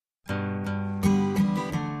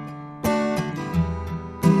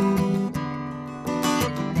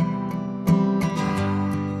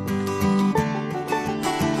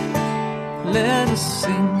us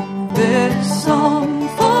sing this song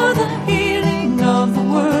for the healing of the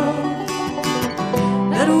world,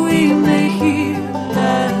 that we may hear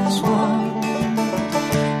as one.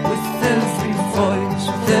 With every voice,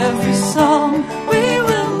 with every song, we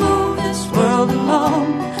will move this world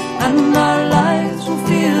along, and our lives will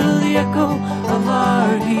feel the echo of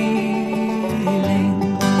our healing.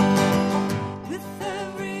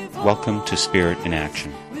 Welcome to Spirit in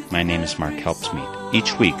Action. My name is Mark Helpsmeet.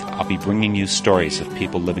 Each week, I'll be bringing you stories of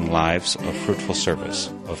people living lives of fruitful service,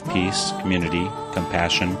 of peace, community,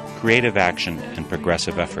 compassion, creative action, and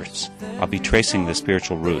progressive efforts. I'll be tracing the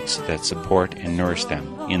spiritual roots that support and nourish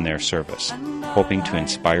them in their service, hoping to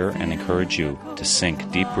inspire and encourage you to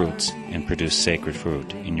sink deep roots and produce sacred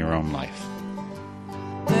fruit in your own life.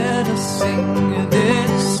 Let us sing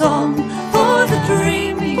this song for the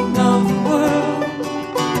dreaming of the world,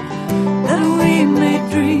 that we may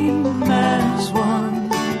dream as one.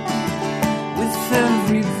 With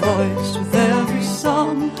every voice, with every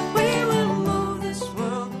song, we will move this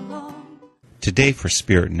world along. Today for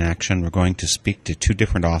Spirit in Action, we're going to speak to two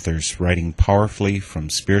different authors writing powerfully from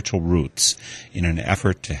spiritual roots in an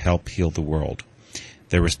effort to help heal the world.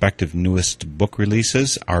 Their respective newest book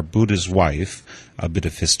releases are Buddha's Wife, a bit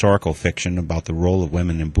of historical fiction about the role of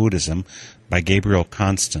women in Buddhism by Gabriel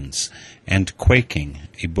Constance, and Quaking,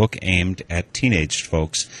 a book aimed at teenage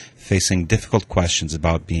folks facing difficult questions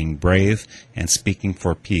about being brave and speaking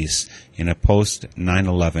for peace in a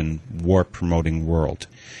post-9/11 war-promoting world.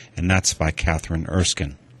 And that's by Catherine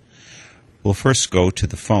Erskine. We'll first go to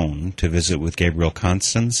the phone to visit with Gabriel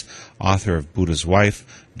Constance, author of Buddha's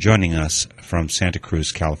Wife, joining us from Santa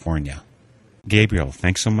Cruz, California. Gabriel,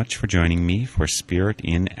 thanks so much for joining me for Spirit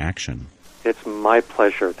in Action. It's my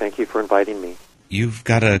pleasure. Thank you for inviting me. You've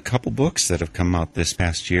got a couple books that have come out this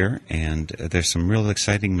past year, and there's some real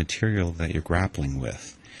exciting material that you're grappling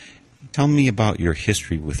with. Tell me about your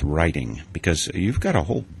history with writing, because you've got a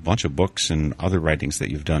whole bunch of books and other writings that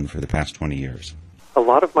you've done for the past 20 years. A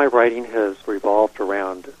lot of my writing has revolved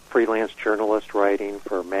around freelance journalist writing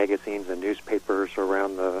for magazines and newspapers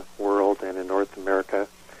around the world and in North America.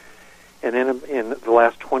 And then in the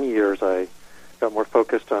last 20 years, I got more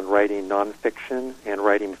focused on writing nonfiction and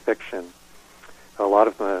writing fiction. A lot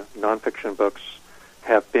of the nonfiction books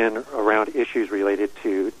have been around issues related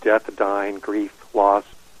to death, dying, grief, loss,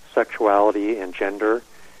 sexuality, and gender.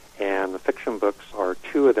 And the fiction books are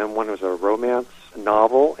two of them. One was a romance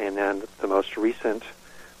novel, and then the most recent,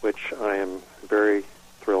 which I am very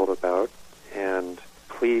thrilled about and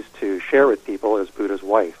pleased to share with people, is Buddha's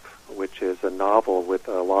Wife, which is a novel with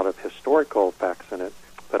a lot of historical facts in it,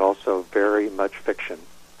 but also very much fiction.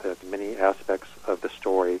 That many aspects of the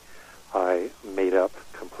story I made up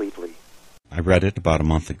completely. I read it about a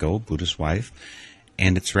month ago, Buddha's Wife,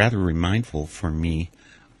 and it's rather remindful for me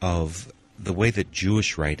of the way that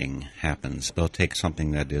Jewish writing happens. They'll take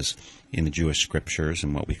something that is in the Jewish scriptures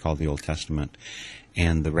and what we call the Old Testament,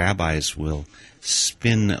 and the rabbis will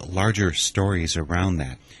spin larger stories around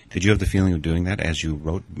that. Did you have the feeling of doing that as you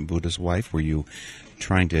wrote Buddha's Wife? Were you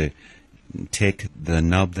trying to take the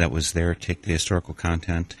nub that was there, take the historical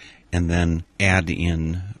content, and then add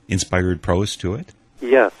in inspired prose to it?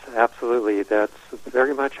 Yes, absolutely. That's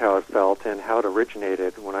very much how it felt and how it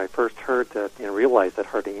originated. When I first heard that and realized that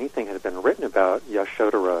hardly anything had been written about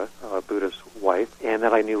Yashodhara, Buddha's wife, and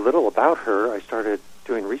that I knew little about her, I started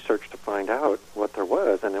doing research to find out what there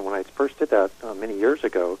was. And then when I first did that many years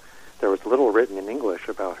ago, there was little written in English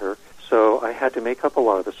about her. So I had to make up a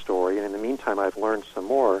lot of the story, and in the meantime I've learned some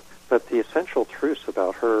more. But the essential truths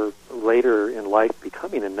about her later in life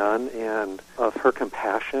becoming a nun, and of her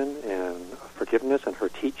compassion and forgiveness and her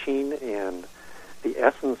teaching and the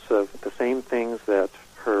essence of the same things that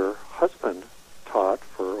her husband taught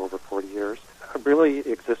for over 40 years really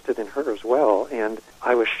existed in her as well. And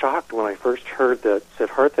I was shocked when I first heard that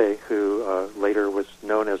Siddhartha, who later was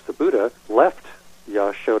known as the Buddha, left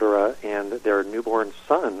Yashodhara and their newborn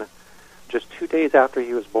son just 2 days after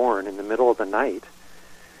he was born in the middle of the night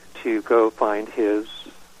to go find his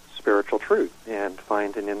spiritual truth and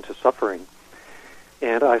find an end to suffering.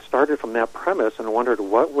 And I started from that premise and wondered,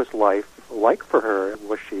 what was life like for her?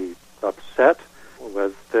 Was she upset?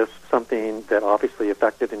 Was this something that obviously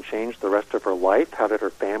affected and changed the rest of her life? How did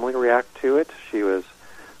her family react to it? She was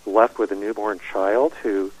left with a newborn child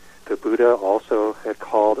who the Buddha also had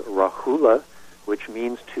called Rahula, which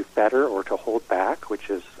means to fetter or to hold back, which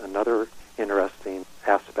is another interesting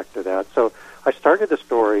aspect of that. So I started the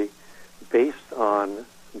story based on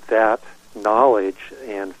that knowledge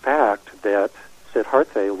and fact that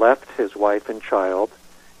Siddhartha left his wife and child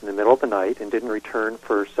in the middle of the night and didn't return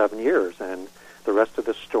for 7 years. And the rest of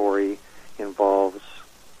the story involves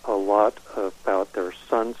a lot about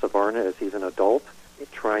son Savarna as he's an adult,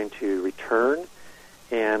 trying to return,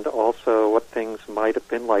 and also what things might have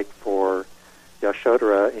been like for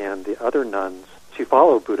Yashodhara and the other nuns to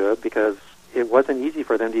follow Buddha, because it wasn't easy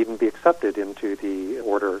for them to even be accepted into the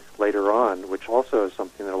order later on, which also is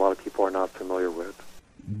something that a lot of people are not familiar with.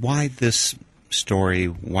 Why this story?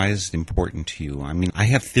 Why is it important to you? I mean, I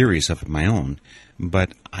have theories of my own,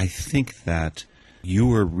 but I think that you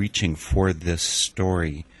were reaching for this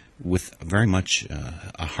story with very much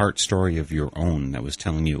a heart story of your own that was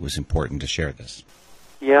telling you it was important to share this.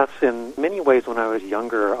 Yes, in many ways when I was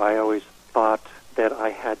younger, I always thought that I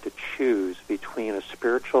had to choose between a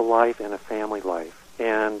spiritual life and a family life.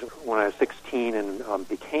 And when I was 16 and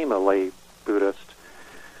became a lay Buddhist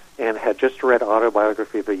and had just read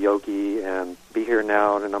Autobiography of a Yogi and Be Here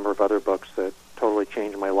Now and a number of other books that totally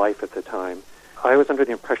changed my life at the time, I was under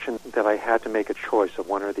the impression that I had to make a choice of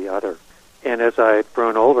one or the other. And as I've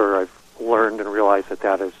grown older, I've learned and realized that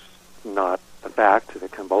that is not a fact,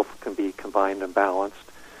 that both can be combined and balanced.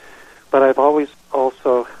 But I've always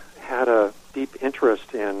also had a deep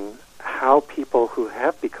interest in how people who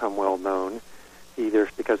have become well known, either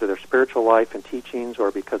because of their spiritual life and teachings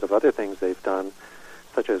or because of other things they've done,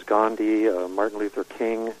 such as Gandhi, Martin Luther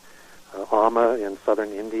King, Amma in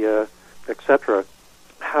southern India, etc.,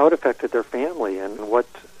 how it affected their family and what,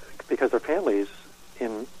 because their families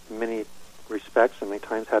in many respects and many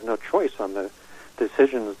times had no choice on the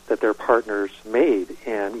decisions that their partners made,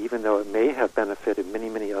 and even though it may have benefited many,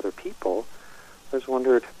 many other people, I was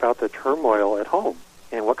wondered about the turmoil at home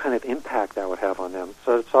and what kind of impact that would have on them.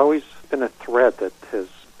 So it's always been a thread that has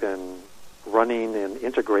been running and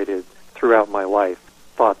integrated throughout my life,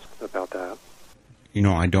 thoughts about that. You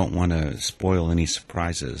know, I don't want to spoil any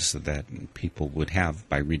surprises that people would have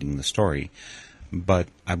by reading the story, but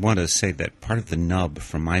I want to say that part of the nub,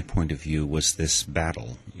 from my point of view, was this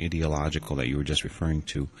battle, ideological, that you were just referring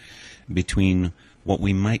to, between what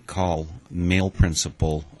we might call male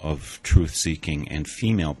principle of truth-seeking and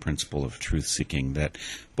female principle of truth-seeking, that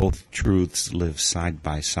both truths live side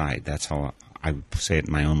by side. That's how I would say it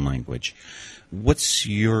in my own language. What's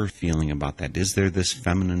your feeling about that? Is there this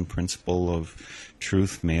feminine principle of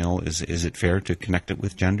truth, male? Is it fair to connect it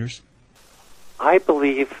with genders? I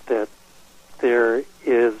believe that there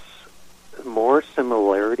is more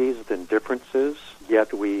similarities than differences,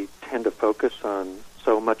 yet we tend to focus on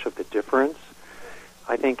so much of the difference.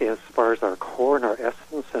 I think as far as our core and our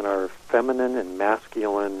essence and our feminine and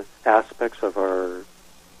masculine aspects of our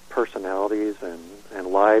personalities and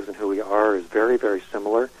lives and who we are is very, very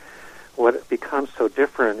similar. What becomes so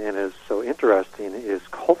different and is so interesting is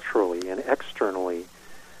culturally and externally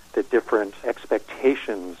the different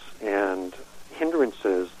expectations and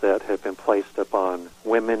hindrances that have been placed upon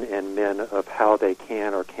women and men of how they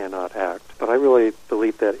can or cannot act. But I really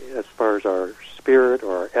believe that as far as our spirit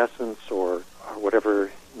or our essence or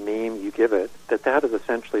whatever name you give it, that is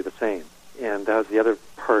essentially the same. And that was the other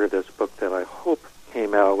part of this book that I hope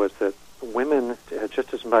came out, was that women had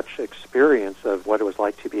just as much experience of what it was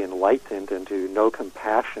like to be enlightened and to know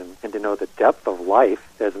compassion and to know the depth of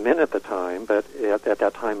life as men at the time, but at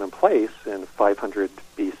that time and place in 500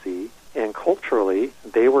 BC. And culturally,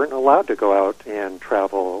 they weren't allowed to go out and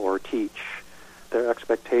travel or teach. Their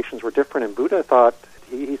expectations were different, and Buddha thought,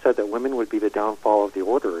 he said that women would be the downfall of the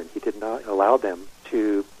order, and he did not allow them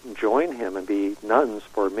to join him and be nuns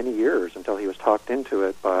for many years until he was talked into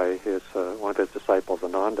it by one of his disciples,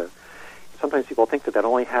 Ananda. Sometimes people think that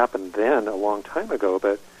only happened then, a long time ago,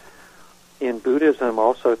 but in Buddhism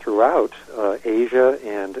also throughout Asia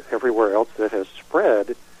and everywhere else that has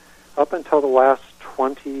spread, up until the last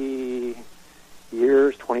 20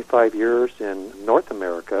 years, 25 years in North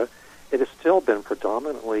America, it has still been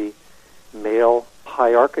predominantly male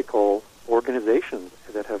hierarchical organizations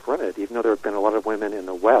that have run it, even though there have been a lot of women in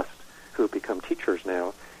the West who have become teachers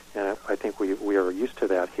now. And I think we are used to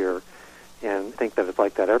that here and think that it's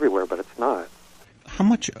like that everywhere, but it's not. How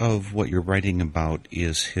much of what you're writing about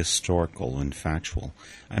is historical and factual?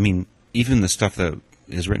 I mean, even the stuff that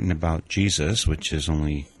is written about Jesus, which is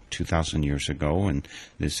only 2,000 years ago, and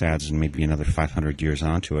this adds maybe another 500 years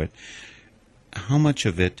onto it, how much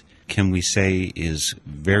of it can we say is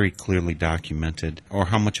very clearly documented, or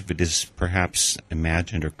how much of it is perhaps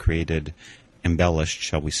imagined or created, embellished,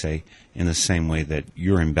 shall we say, in the same way that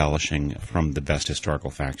you're embellishing from the best historical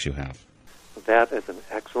facts you have? That is an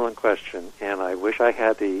excellent question, and I wish I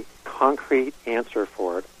had the concrete answer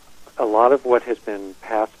for it. A lot of what has been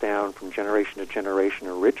passed down from generation to generation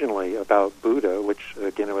originally about Buddha, which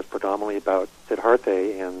again it was predominantly about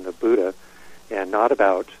Siddhartha and the Buddha, and not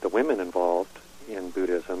about the women involved in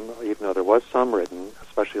Buddhism, even though there was some written,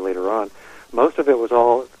 especially later on, most of it was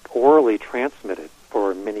all orally transmitted for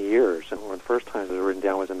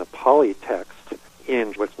Pali text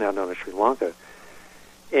in what's now known as Sri Lanka.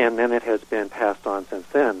 And then it has been passed on since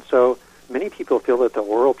then. So many people feel that the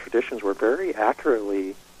oral traditions were very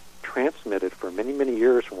accurately transmitted for many, many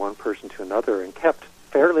years from one person to another and kept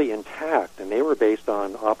fairly intact. And they were based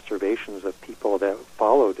on observations of people that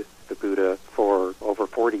followed the Buddha for over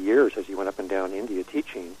 40 years as he went up and down India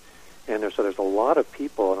teaching. And there's a lot of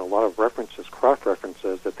people and a lot of references,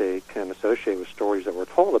 cross-references, that they can associate with stories that were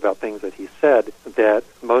told about things that he said that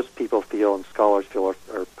most people feel and scholars feel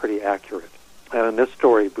are pretty accurate. And in this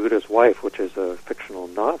story, Buddha's Wife, which is a fictional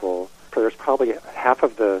novel, there's probably half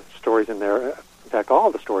of the stories in there, in fact, all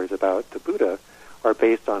of the stories about the Buddha are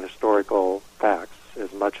based on historical facts,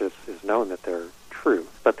 as much as is known that they're true.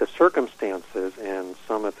 But the circumstances and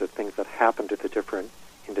some of the things that happen to the different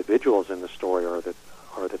individuals in the story are the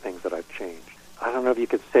things that I've changed. I don't know if you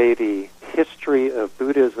could say the history of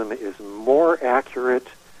Buddhism is more accurate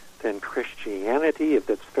than Christianity, if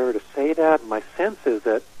that's fair to say that. My sense is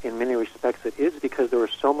that in many respects it is, because there were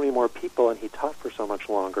so many more people and he taught for so much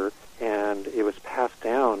longer, and it was passed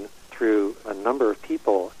down through a number of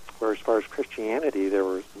people. Where as far as Christianity, there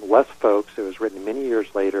were less folks. It was written many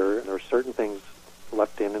years later, and there were certain things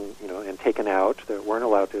left in and taken out that weren't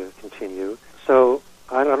allowed to continue. So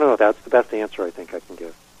I don't know. That's the best answer I think I can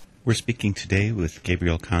give. We're speaking today with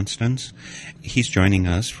Gabriel Constance. He's joining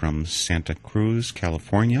us from Santa Cruz,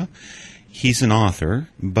 California. He's an author,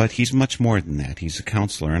 but he's much more than that. He's a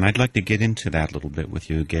counselor, and I'd like to get into that a little bit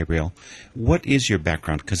with you, Gabriel. What is your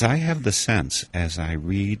background? Because I have the sense, as I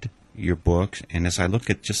read your books and as I look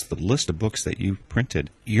at just the list of books that you've printed,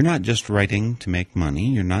 you're not just writing to make money.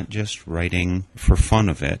 You're not just writing for fun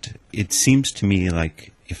of it. It seems to me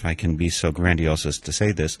like, if I can be so grandiose as to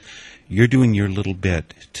say this, you're doing your little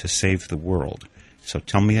bit to save the world. So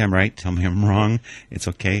tell me I'm right, tell me I'm wrong, it's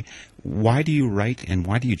okay. Why do you write, and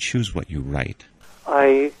why do you choose what you write?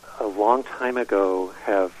 I, a long time ago,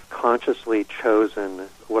 have consciously chosen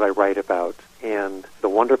what I write about. And the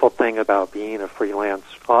wonderful thing about being a freelance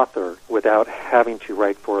author without having to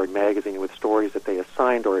write for a magazine with stories that they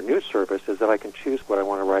assigned or a news service is that I can choose what I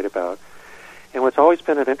want to write about. And what's always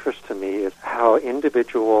been of interest to me is how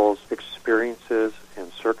individuals' experiences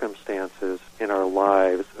and circumstances in our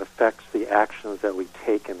lives affects the actions that we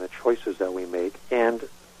take and the choices that we make, and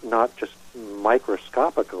not just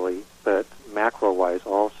microscopically, but macro-wise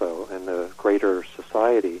also in the greater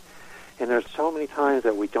society. And there's so many times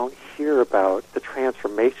that we don't hear about the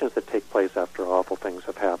transformations that take place after awful things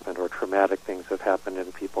have happened or traumatic things have happened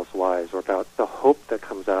in people's lives, or about the hope that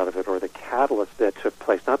comes out of it or the catalyst that took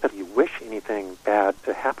place. Not that you wish anything bad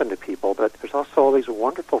to happen to people, but there's also all these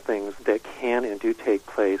wonderful things that can and do take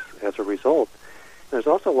place as a result. There's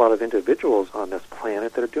also a lot of individuals on this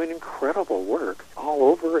planet that are doing incredible work all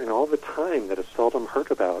over and all the time that is seldom heard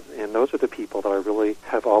about. And those are the people that I really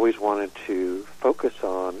have always wanted to focus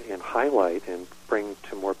on and highlight and bring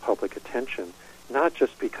to more public attention. Not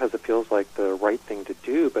just because it feels like the right thing to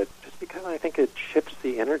do, but just because I think it shifts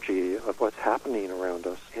the energy of what's happening around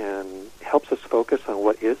us and helps us focus on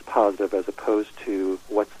what is positive as opposed to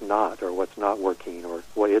what's not, or what's not working, or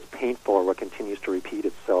what is painful, or what continues to repeat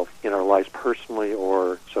itself in our lives personally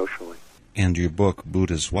or socially. And your book,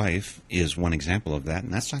 Buddha's Wife, is one example of that,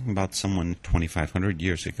 and that's talking about someone 2,500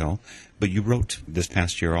 years ago. But you wrote this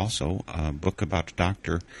past year also a book about a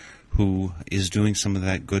doctor who is doing some of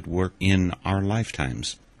that good work in our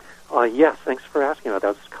lifetimes. Yes, thanks for asking about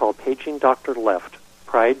that. It's called Paging Dr. Left,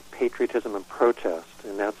 Pride, Patriotism, and Protest,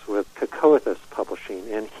 and that's with Cacoethus Publishing.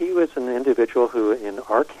 And he was an individual who, in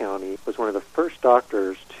our county, was one of the first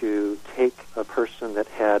doctors to take a person that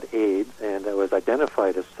had AIDS and that was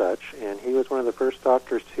identified as such, and he was one of the first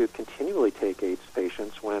doctors to continually take AIDS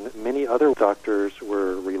patients when many other doctors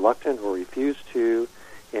were reluctant or refused to,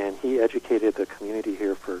 and he educated the community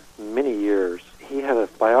here for many years. He had a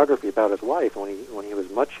biography about his life when he was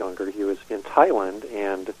much younger. He was in Thailand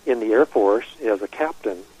and in the Air Force as a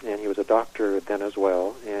captain, and he was a doctor then as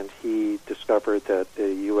well, and he discovered that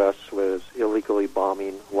the U.S. was illegally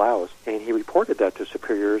bombing Laos, and he reported that to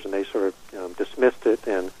superiors, and they sort of dismissed it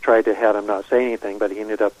and tried to have him not say anything, but he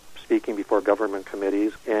ended up speaking before government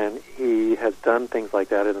committees, and he has done things like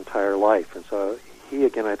that his entire life. And so he,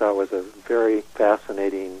 again, I thought was a very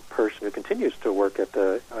fascinating person who continues to work at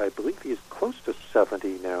I believe he's close to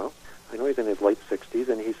 70 now. I know he's in his late 60s,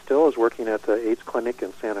 and he still is working at the AIDS clinic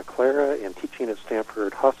in Santa Clara and teaching at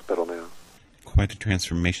Stanford Hospital now. Quite a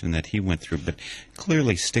transformation that he went through, but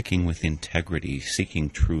clearly sticking with integrity, seeking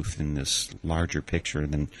truth in this larger picture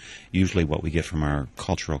than usually what we get from our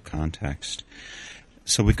cultural context.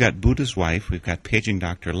 So we've got Buddha's Wife, we've got Paging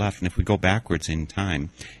Dr. Leff, and if we go backwards in time,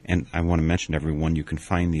 and I want to mention to everyone, you can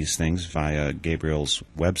find these things via Gabriel's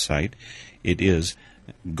website. It is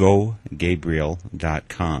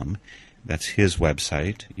gogabriel.com. That's his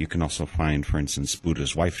website. You can also find, for instance,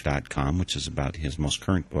 buddhaswife.com, which is about his most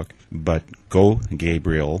current book. But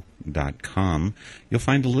gogabriel.com, you'll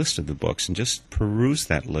find a list of the books, and just peruse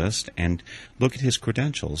that list and look at his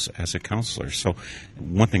credentials as a counselor. So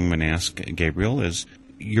one thing I'm going to ask Gabriel is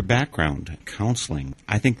your background, counseling.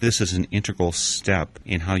 I think this is an integral step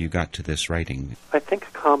in how you got to this writing. I think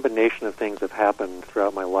a combination of things have happened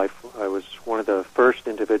throughout my life. I was one of the first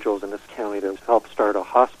individuals in this county to help start a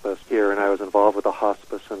hospice here, and I was involved with the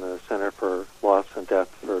hospice and the Center for Loss and Death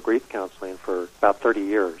for Grief Counseling for about 30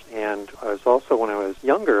 years. And I was also, when I was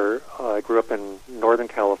younger, I grew up in Northern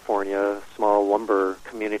California, a small lumber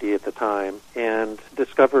community at the time, and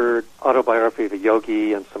discovered Autobiography of a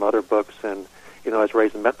Yogi and some other books, and I was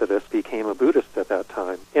raised a Methodist, became a Buddhist at that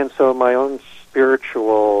time. And so my own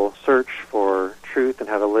spiritual search for truth and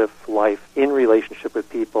how to live life in relationship with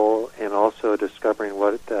people, and also discovering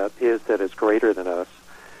what that is greater than us,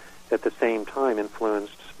 at the same time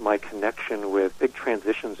influenced my connection with big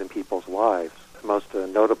transitions in people's lives, most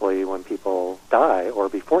notably when people die or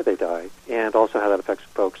before they die, and also how that affects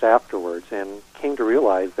folks afterwards, and came to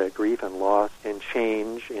realize that grief and loss and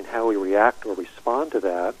change in how we react or respond to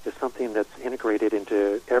that is something that's integrated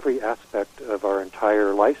into every aspect of our entire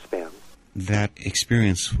lifespan. That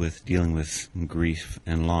experience with dealing with grief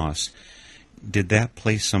and loss, did that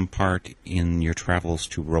play some part in your travels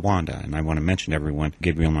to Rwanda? And I want to mention to everyone,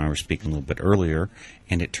 Gabriel and I were speaking a little bit earlier,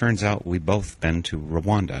 and it turns out we've both been to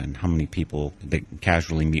Rwanda, and how many people that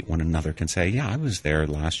casually meet one another can say, yeah, I was there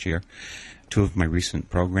last year. Two of my recent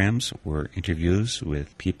programs were interviews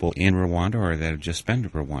with people in Rwanda or that have just been to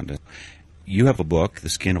Rwanda. You have a book, The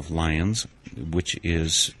Skin of Lions, which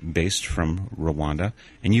is based from Rwanda,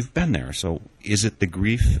 and you've been there. So is it the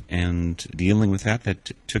grief and dealing with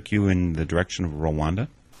that took you in the direction of Rwanda?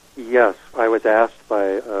 Yes, I was asked by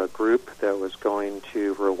a group that was going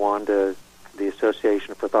to Rwanda, the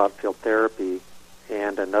Association for Thought Field Therapy,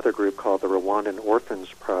 and another group called the Rwandan Orphans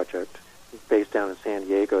Project, based down in San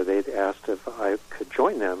Diego. They'd asked if I could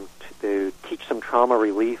join them to teach some trauma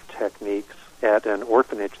relief techniques at an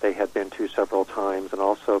orphanage they had been to several times, and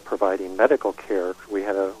also providing medical care. We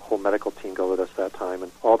had a whole medical team go with us that time,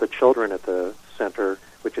 and all the children at the center,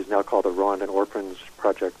 which is now called the Rwandan Orphans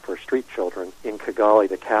Project for Street Children, in Kigali,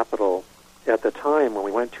 the capital. At the time, when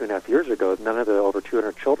we went 2.5 years ago, none of the over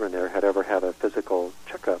 200 children there had ever had a physical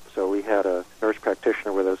checkup. So we had a nurse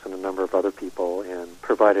practitioner with us and a number of other people, and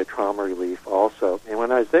provided trauma relief also. And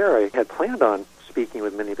when I was there, I had planned on speaking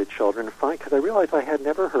with many of the children, because I realized I had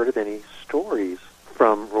never heard of any stories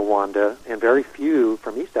from Rwanda, and very few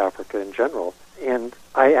from East Africa in general. And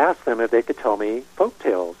I asked them if they could tell me folk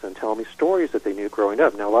tales and tell me stories that they knew growing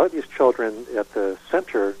up. Now, a lot of these children at the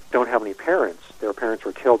center don't have any parents. Their parents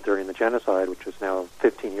were killed during the genocide, which was now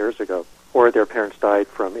 15 years ago, or their parents died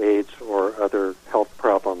from AIDS or other health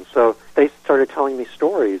problems. So they started telling me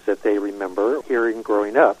stories that they remember hearing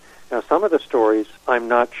growing up. Now, some of the stories, I'm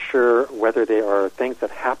not sure whether they are things that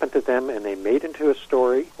happened to them and they made into a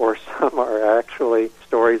story, or some are actually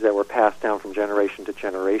stories that were passed down from generation to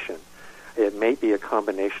generation. It may be a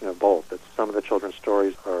combination of both. That some of the children's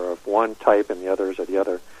stories are of one type and the others are the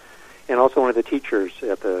other. And also one of the teachers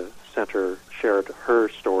at the center shared her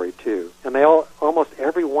story too. And they almost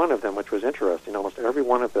every one of them, which was interesting, almost every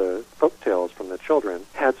one of the folk tales from the children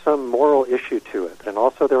had some moral issue to it. And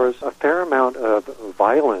also there was a fair amount of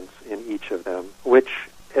violence in each of them, which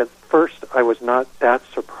at first I was not that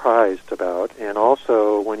surprised about. And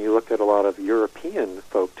also when you look at a lot of European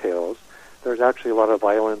folk tales, there's actually a lot of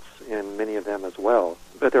violence in many of them as well.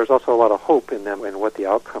 But there's also a lot of hope in them and what the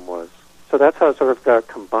outcome was. So that's how it sort of got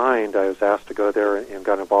combined. I was asked to go there and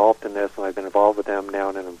got involved in this, and I've been involved with them now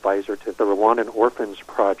and an advisor to the Rwandan Orphans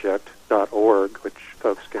Project.org, which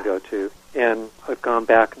folks can go to. And I've gone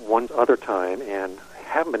back one other time and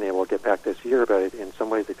haven't been able to get back this year, but in some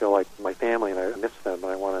ways I feel like my family and I miss them.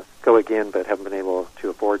 I want to go again, but haven't been able to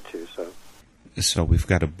afford to. So we've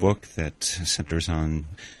got a book that centers on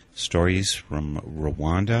stories from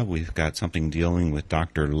Rwanda. We've got something dealing with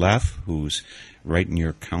Dr. Leff, who's right in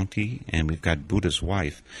your county, and we've got Buddha's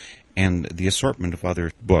Wife. And the assortment of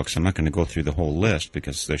other books, I'm not going to go through the whole list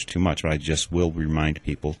because there's too much, but I just will remind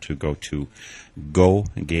people to go to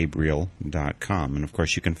gogabriel.com. And, of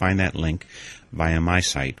course, you can find that link via my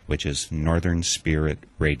site, which is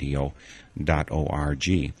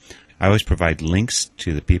northernspiritradio.org. I always provide links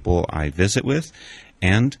to the people I visit with,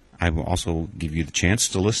 and I will also give you the chance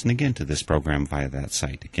to listen again to this program via that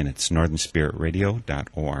site. Again, it's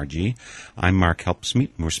northernspiritradio.org. I'm Mark Helpsmeet,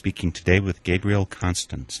 and we're speaking today with Gabriel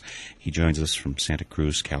Constance. He joins us from Santa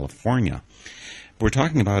Cruz, California. We're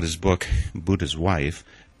talking about his book, Buddha's Wife,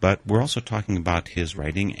 but we're also talking about his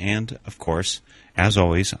writing and, of course, as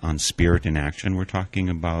always, on Spirit in Action, we're talking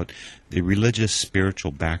about the religious,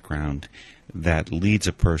 spiritual background that leads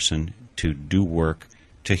a person to do work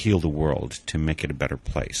to heal the world, to make it a better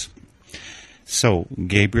place. So,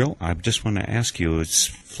 Gabriel, I just want to ask you, let's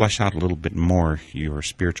flesh out a little bit more your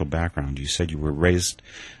spiritual background. You said you were raised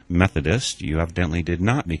Methodist. You evidently did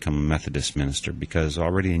not become a Methodist minister because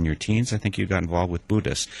already in your teens, I think you got involved with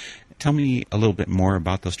Buddhists. Tell me a little bit more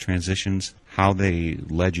about those transitions, how they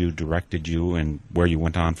led you, directed you, and where you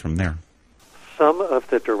went on from there. Some of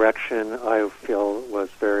the direction I feel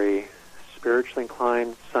was very spiritually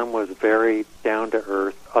inclined. Some was very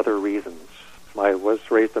down-to-earth, other reasons. I was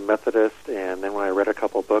raised a Methodist, and then when I read a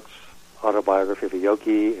couple books, Autobiography of a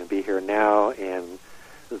Yogi and Be Here Now and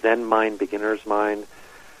Zen Mind, Beginner's Mind,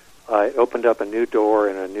 I opened up a new door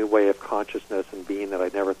and a new way of consciousness and being that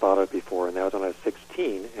I'd never thought of before, and that was when I was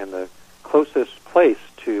 16. And the closest place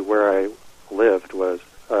to where I lived was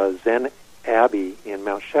a Zen Abbey in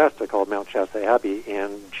Mount Shasta called Mount Shasta Abbey,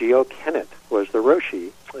 and Gio Kennett was the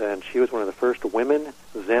Roshi, and she was one of the first women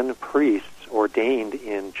Zen priests ordained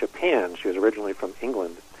in Japan. She was originally from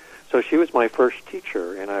England. So she was my first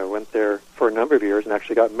teacher, and I went there for a number of years and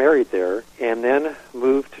actually got married there, and then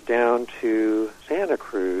moved down to Santa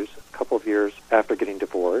Cruz a couple of years after getting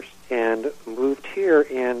divorced, and moved here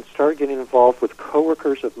and started getting involved with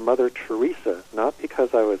coworkers of Mother Teresa, not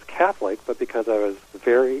because I was Catholic, but because I was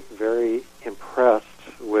very, very impressed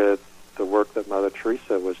with the work that Mother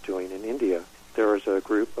Teresa was doing in India. There was a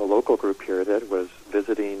local group here that was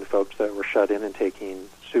visiting folks that were shut in and taking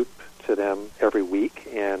soup to them every week,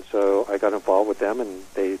 and so I got involved with them, and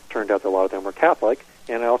they turned out that a lot of them were Catholic.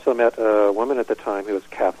 And I also met a woman at the time who was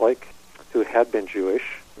Catholic, who had been Jewish,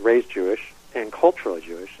 raised Jewish, and culturally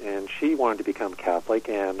Jewish, and she wanted to become Catholic,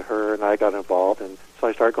 and her and I got involved, and so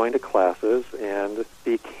I started going to classes and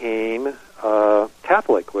became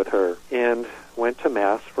Catholic with her, and went to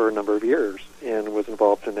Mass for a number of years, and was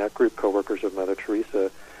involved in that group, Coworkers of Mother Teresa.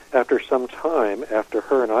 After some time, after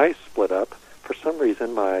her and I split up, for some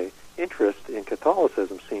reason my interest in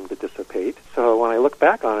Catholicism seemed to dissipate. So when I look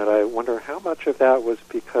back on it, I wonder how much of that was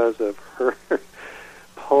because of her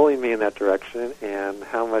pulling me in that direction and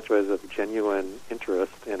how much was of genuine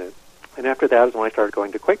interest in it. And after that is when I started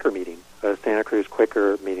going to Quaker meeting, a Santa Cruz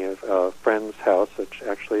Quaker meeting, a friend's house, which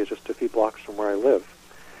actually is just a few blocks from where I live.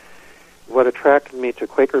 What attracted me to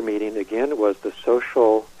Quaker meeting, again, was the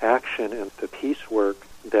social action and the peace work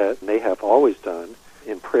that they have always done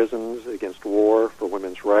in prisons, against war, for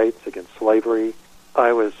women's rights, against slavery.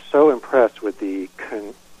 I was so impressed with the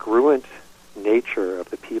congruent nature of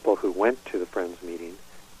the people who went to the Friends meeting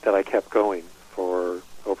that I kept going for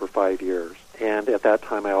over 5 years. And at that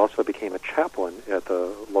time, I also became a chaplain at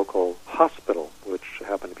the local hospital, which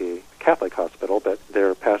happened to be a Catholic hospital, but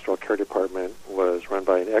their pastoral care department was run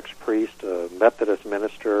by an ex-priest, a Methodist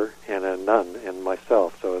minister, and a nun, and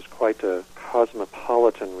myself. So it was quite a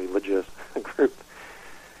cosmopolitan religious group.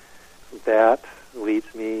 That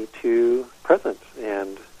leads me to present,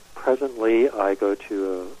 and presently I go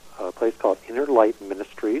to a place called Inner Light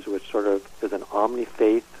Ministries, which sort of is an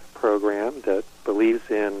omni-faith program that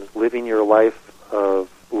believes in living your life of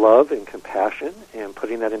love and compassion and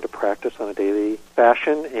putting that into practice on a daily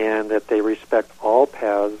fashion, and that they respect all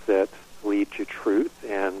paths that lead to truth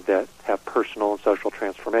and that have personal and social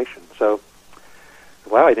transformation. So,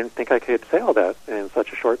 wow, I didn't think I could say all that in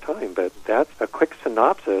such a short time, but that's a quick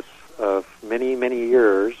synopsis of many, many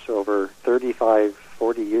years, over 35,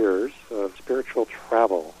 40 years of spiritual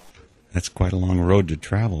travel. That's quite a long road to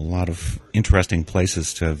travel, a lot of interesting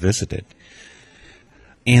places to have visited.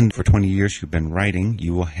 And for 20 years you've been writing.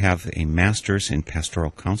 You will have a master's in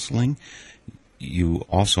pastoral counseling. You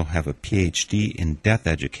also have a PhD in death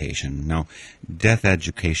education. Now, death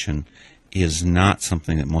education is not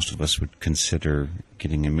something that most of us would consider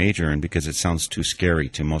getting a major in because it sounds too scary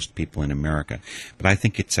to most people in America. But I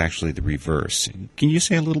think it's actually the reverse. Can you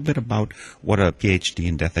say a little bit about what a PhD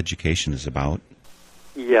in death education is about?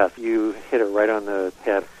 Yes, you hit it right on the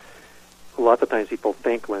head. Lots of times people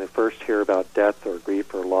think when they first hear about death or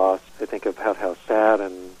grief or loss, they think about how sad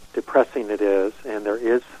and depressing it is, and there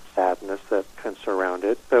is sadness that can surround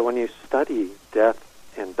it. But when you study death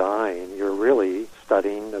and dying, you're really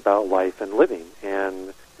studying about life and living,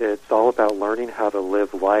 and it's all about learning how to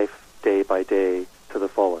live life day by day to the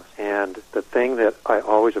fullest. And the thing that I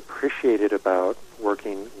always appreciated about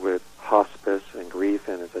working with hospice and grief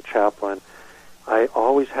and as a chaplain, I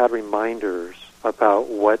always had reminders about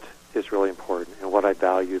what is really important and what I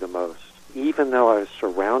value the most. Even though I was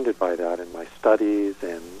surrounded by that in my studies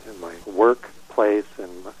and in my workplace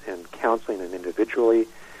and counseling and individually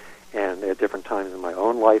and at different times in my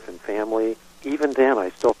own life and family, even then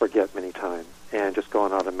I still forget many times and just go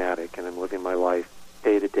on automatic, and I'm living my life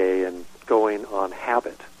day to day and going on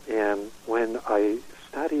habit. And when I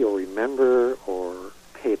study or remember or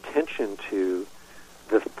pay attention to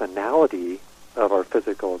the finality of our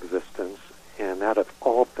physical existence and that of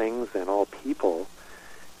all things and all people,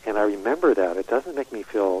 and I remember that, it doesn't make me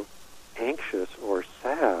feel anxious or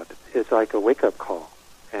sad. It's like a wake-up call.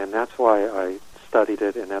 And that's why I studied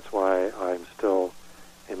it, and that's why I'm still,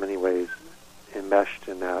 in many ways, enmeshed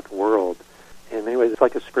in that world. In many ways, it's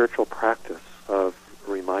like a spiritual practice of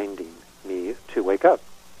reminding me to wake up.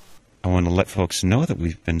 I want to let folks know that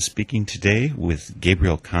we've been speaking today with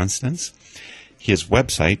Gabriel Constance. His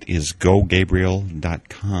website is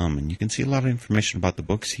gogabriel.com, and you can see a lot of information about the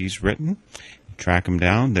books he's written. Track him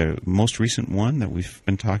down. The most recent one that we've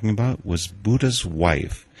been talking about was Buddha's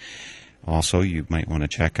Wife. Also, you might want to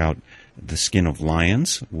check out The Skin of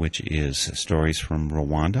Lions, which is stories from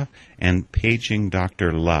Rwanda, and Paging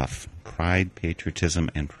Dr. Luff, Pride, Patriotism,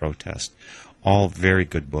 and Protest. All very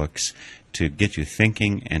good books to get you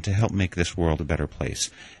thinking and to help make this world a better place.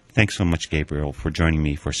 Thanks so much, Gabriel, for joining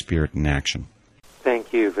me for Spirit in Action.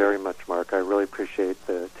 Thank you very much, Mark. I really appreciate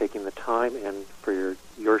taking the time and for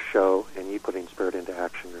your show and you putting Spirit into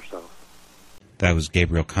action yourself. That was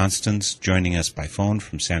Gabriel Constance joining us by phone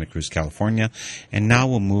from Santa Cruz, California. And now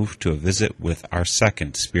we'll move to a visit with our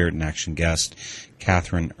second Spirit in Action guest,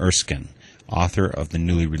 Catherine Erskine, author of the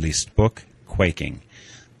newly released book, Quaking.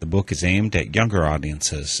 The book is aimed at younger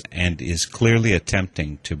audiences and is clearly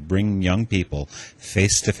attempting to bring young people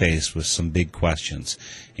face to face with some big questions,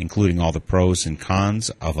 including all the pros and cons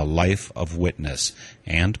of a life of witness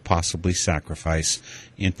and possibly sacrifice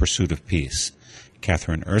in pursuit of peace.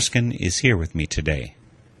 Catherine Erskine is here with me today.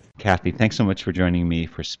 Kathy, thanks so much for joining me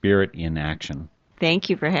for Spirit in Action. Thank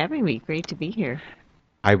you for having me. Great to be here.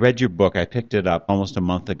 I read your book. I picked it up almost a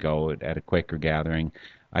month ago at a Quaker gathering.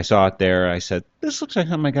 I saw it there. I said, this looks like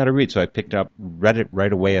something I got to read. So I picked up, read it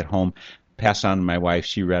right away at home, passed on to my wife.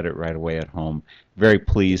 She read it right away at home. Very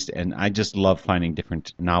pleased. And I just love finding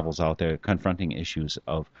different novels out there confronting issues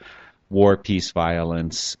of war, peace,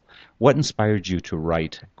 violence. What inspired you to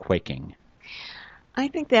write Quaking? I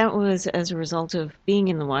think that was as a result of being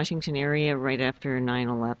in the Washington area right after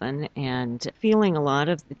 9/11 and feeling a lot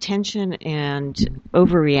of the tension and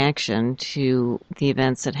overreaction to the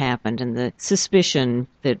events that happened and the suspicion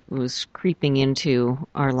that was creeping into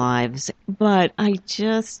our lives. But I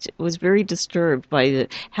just was very disturbed by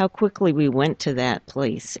how quickly we went to that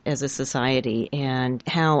place as a society and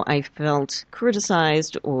how I felt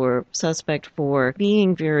criticized or suspect for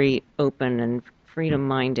being very open and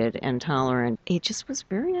freedom-minded and tolerant. It just was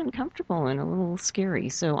very uncomfortable and a little scary.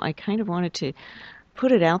 So I kind of wanted to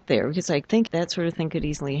put it out there because I think that sort of thing could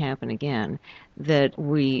easily happen again, that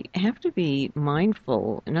we have to be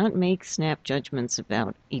mindful, not make snap judgments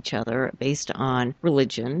about each other based on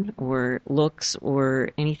religion or looks or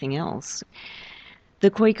anything else. The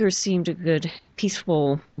Quakers seemed a good,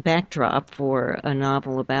 peaceful backdrop for a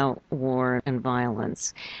novel about war and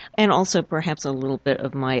violence, and also perhaps a little bit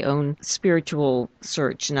of my own spiritual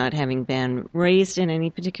search, not having been raised in any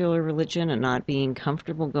particular religion and not being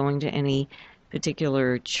comfortable going to any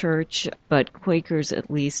particular church, but Quakers at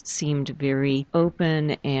least seemed very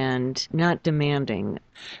open and not demanding.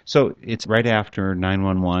 So it's right after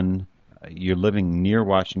 9/11. You're living near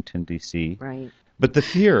Washington, D.C. Right. But the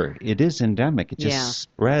fear, it is endemic. It just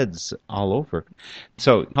spreads all over.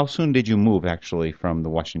 So how soon did you move, actually, from the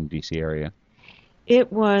Washington, D.C. area?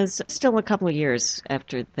 It was still a couple of years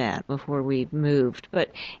after that before we moved,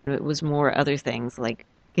 but it was more other things like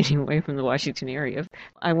getting away from the Washington area.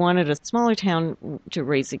 I wanted a smaller town to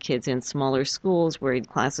raise the kids in, smaller schools where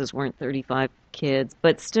classes weren't 35 kids,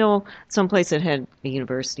 but still someplace that had a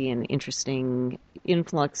university and interesting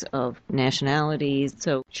influx of nationalities.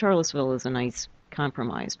 So Charlottesville is a nice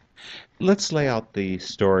compromise. Let's lay out the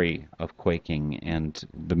story of Quaking and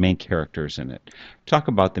the main characters in it. Talk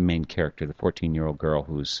about the main character, the 14-year-old girl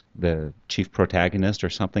who's the chief protagonist or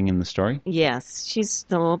something in the story. Yes, she's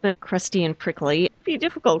a little bit crusty and prickly. It'd be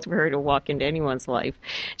difficult for her to walk into anyone's life.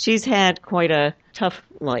 She's had quite a tough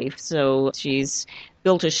life, so she's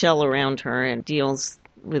built a shell around her and deals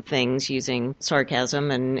with things using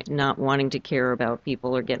sarcasm and not wanting to care about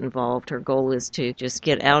people or get involved. Her goal is to just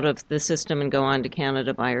get out of the system and go on to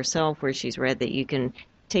Canada by herself, where she's read that you can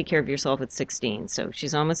take care of yourself at 16. So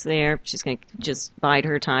she's almost there. She's going to just bide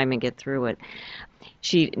her time and get through it.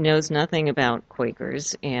 She knows nothing about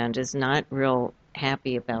Quakers and is not real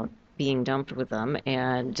happy about being dumped with them.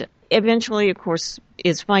 And eventually, of course,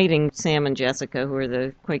 is fighting Sam and Jessica, who are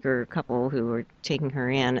the Quaker couple who are taking her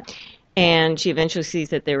in. And she eventually sees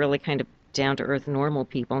that they're really kind of down-to-earth normal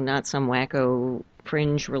people, not some wacko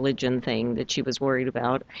fringe religion thing that she was worried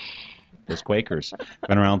about. Those Quakers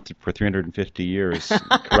been around for 350 years,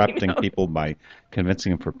 corrupting people by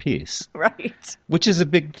convincing them for peace. Right. Which is a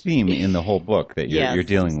big theme in the whole book that you're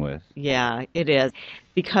dealing with. Yeah, it is.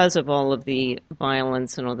 Because of all of the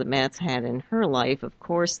violence and all that Matt's had in her life, of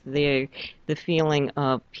course, the feeling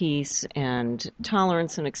of peace and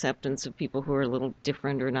tolerance and acceptance of people who are a little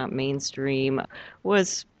different or not mainstream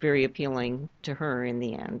was very appealing to her in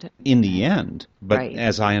the end. In the end, but Right.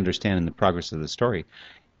 as I understand in the progress of the story,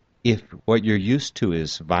 if what you're used to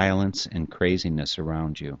is violence and craziness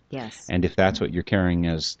around you, Yes. and if that's what you're carrying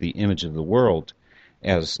as the image of the world,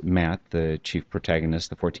 as Matt, the chief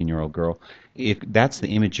protagonist, the 14-year-old girl, if that's the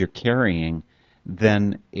image you're carrying,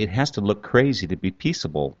 then it has to look crazy to be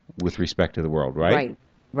peaceable with respect to the world, right?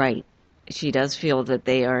 Right. She does feel that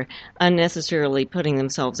they are unnecessarily putting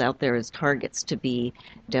themselves out there as targets to be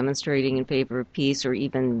demonstrating in favor of peace or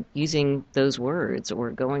even using those words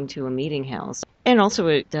or going to a meeting house. And also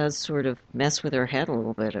it does sort of mess with her head a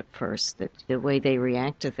little bit at first, that the way they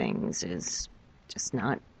react to things is just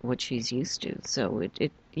not what she's used to. So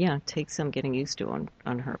it takes some getting used to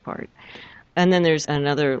on her part. And then there's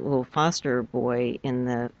another little foster boy in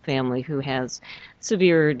the family who has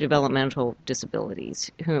severe developmental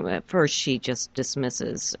disabilities, whom at first she just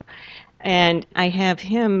dismisses. And I have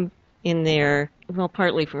him in there, well,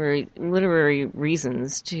 partly for literary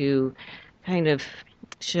reasons, to kind of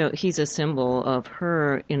show he's a symbol of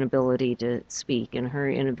her inability to speak and her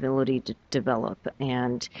inability to develop.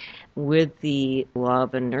 And with the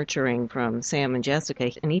love and nurturing from Sam and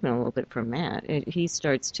Jessica, and even a little bit from Matt, he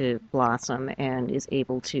starts to blossom and is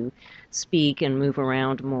able to speak and move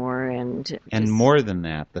around more. And more than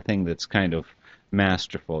that, the thing that's kind of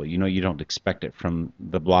masterful, you don't expect it from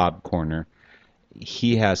the Blob corner.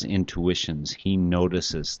 He has intuitions. He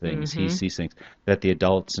notices things. Mm-hmm. He sees things that the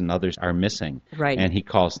adults and others are missing. Right. And he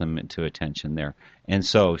calls them into attention there. And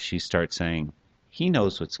so she starts saying, he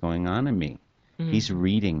knows what's going on in me. Mm-hmm. He's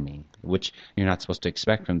reading me, which you're not supposed to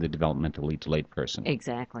expect from the developmentally delayed person.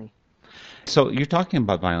 Exactly. So you're talking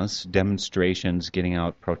about violence, demonstrations, getting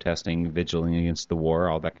out, protesting, vigiling against the war,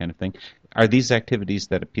 all that kind of thing. Are these activities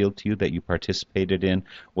that appealed to you, that you participated in?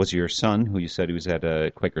 Was your son, who you said he was at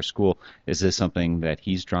a Quaker school, is this something that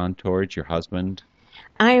he's drawn towards, your husband?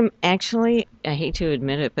 I am actually, I hate to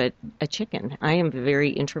admit it, but a chicken. I am very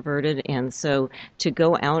introverted, and so to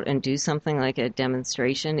go out and do something like a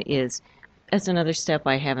demonstration that's another step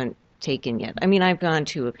I haven't taken yet. I mean, I've gone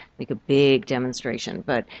to a big demonstration,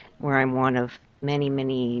 but where I'm one of many,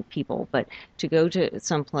 many people. But to go to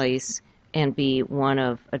someplace and be one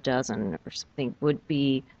of a dozen or something would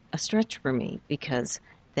be a stretch for me, because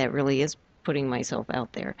that really is putting myself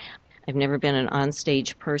out there. I've never been an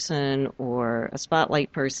onstage person or a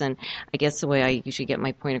spotlight person. I guess the way I usually get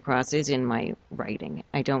my point across is in my writing.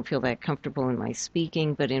 I don't feel that comfortable in my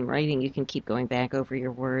speaking, but in writing you can keep going back over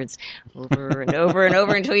your words over and over and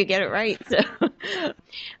over until you get it right. So,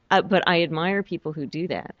 but I admire people who do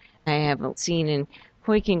that. I have a scene in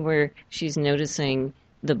Quaking where she's noticing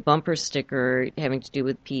the bumper sticker having to do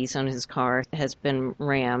with peace on his car has been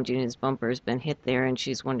rammed. His bumper has been hit there, and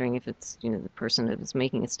she's wondering if it's the person that was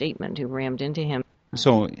making a statement who rammed into him.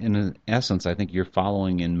 So, in essence, I think you're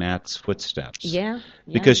following in Matt's footsteps. Yeah.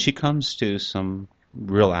 Because she comes to some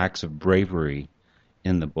real acts of bravery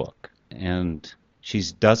in the book, and she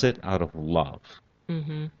does it out of love,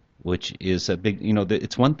 mm-hmm. which is a big,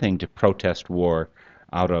 it's one thing to protest war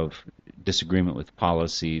out of disagreement with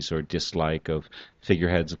policies or dislike of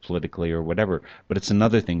figureheads politically or whatever, but it's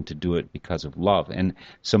another thing to do it because of love. And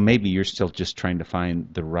so maybe you're still just trying to find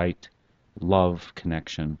the right love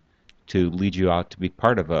connection to lead you out to be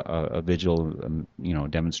part of a vigil,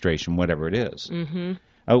 demonstration, whatever it is. Mm-hmm.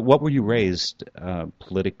 What were you raised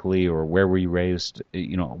politically, or where were you raised?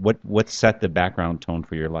 What set the background tone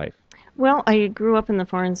for your life? Well, I grew up in the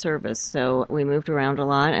Foreign Service, so we moved around a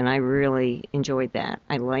lot, and I really enjoyed that.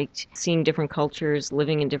 I liked seeing different cultures,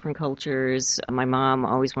 living in different cultures. My mom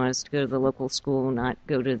always wanted us to go to the local school, not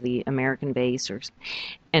go to the American base.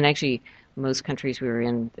 And actually, most countries we were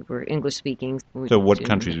in were English-speaking. So what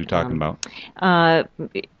countries are we talking about?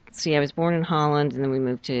 See, I was born in Holland, and then we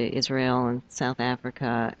moved to Israel and South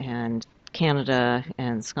Africa and Canada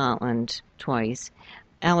and Scotland twice.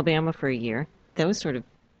 Alabama for a year. That was sort of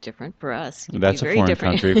different for us. It'd That's be a very foreign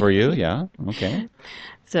different. country for you, yeah. Okay.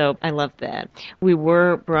 So I loved that. We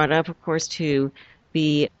were brought up, of course, to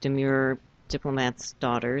be demure diplomats'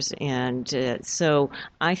 daughters, and so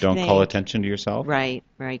I Don't think call attention to yourself? right,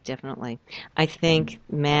 right, definitely. I think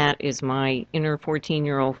Matt is my inner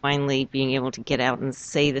 14-year-old finally being able to get out and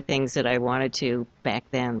say the things that I wanted to back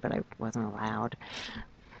then, but I wasn't allowed.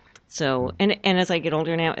 So, and as I get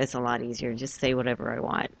older now, it's a lot easier to just say whatever I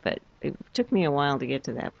want. But it took me a while to get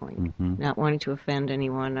to that point. Not wanting to offend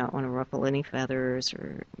anyone, not want to ruffle any feathers,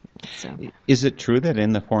 or so. Is it true that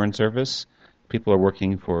in the Foreign Service, people are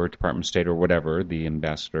working for Department of State or whatever, the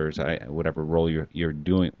ambassadors, whatever role you're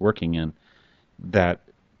doing working in, that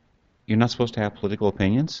you're not supposed to have political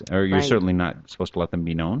opinions, or you're Right. certainly not supposed to let them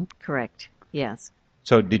be known? Correct. Yes.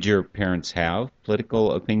 So did your parents have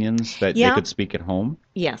political opinions that they Yeah. could speak at home?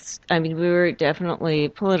 Yes. I mean, we were definitely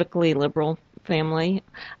politically liberal family.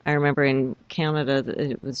 I remember in Canada,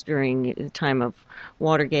 it was during the time of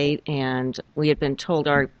Watergate, and we had been told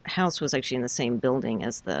our house was actually in the same building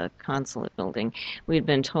as the consulate building. We had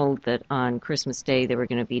been told that on Christmas Day there were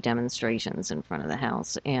going to be demonstrations in front of the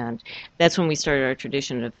house, and that's when we started our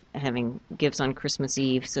tradition of having gifts on Christmas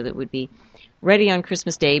Eve, so that it would be ready on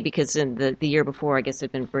Christmas Day, because in the year before, I guess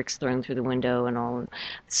there'd been bricks thrown through the window and all.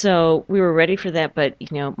 So we were ready for that, but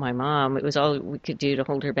my mom, it was all we could do to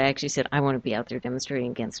hold her back. She said, "I want to be out there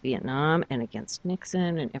demonstrating against Vietnam and against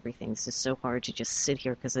Nixon and everything. It's just so hard to just sit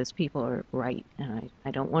here because those people are right, and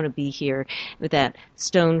I don't want to be here with that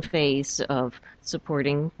stone face of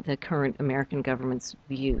supporting the current American government's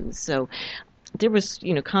views." So there was,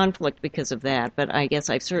 conflict because of that, but I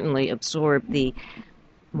guess I've certainly absorbed the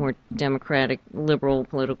more democratic, liberal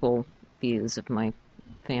political views of my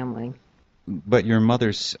family. But your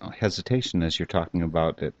mother's hesitation, as you're talking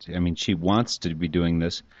about it, I mean, she wants to be doing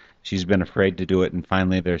this. She's been afraid to do it, and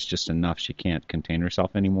finally there's just enough. She can't contain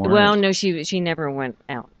herself anymore. Well, no, she never went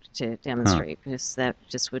out to demonstrate because that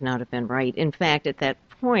just would not have been right. In fact, at that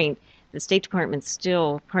point, the State Department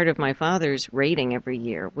still, part of my father's rating every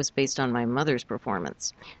year was based on my mother's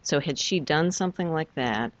performance. So had she done something like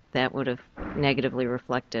that, that would have negatively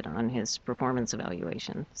reflected on his performance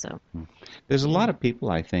evaluation. So There's a lot of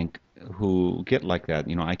people, I think, who get like that.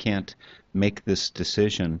 I can't make this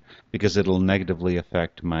decision because it'll negatively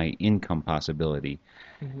affect my income possibility.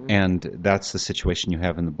 And that's the situation you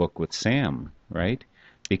have in the book with Sam, right?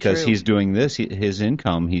 Because True. he's doing this, his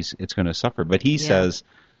income, it's going to suffer. But he says,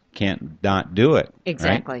 can't not do it.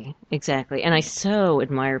 exactly, Right? exactly. And I so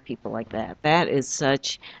admire people like that. That is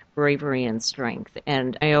such bravery and strength.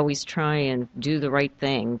 And I always try and do the right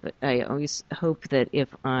thing, but I always hope that if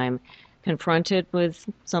I'm confronted with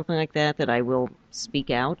something like that, that I will speak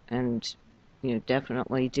out and,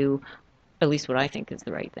 definitely do at least what I think is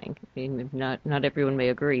the right thing. I mean, not everyone may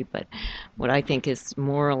agree, but what I think is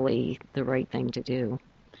morally the right thing to do.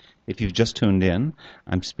 If you've just tuned in,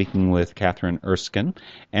 I'm speaking with Catherine Erskine,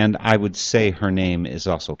 and I would say her name is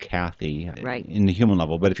also Kathy Right. in the human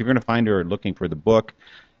level. But if you're going to find her looking for the book,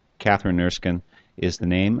 Catherine Erskine is the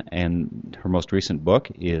name, and her most recent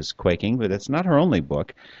book is Quaking, but it's not her only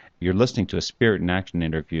book. You're listening to a Spirit in Action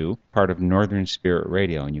interview, part of Northern Spirit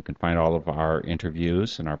Radio, and you can find all of our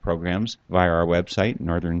interviews and our programs via our website,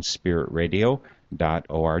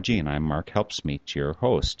 northernspiritradio.org, and I'm Mark Helpsmeet, your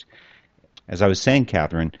host. As I was saying,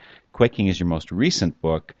 Catherine, Quaking is your most recent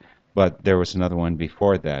book, but there was another one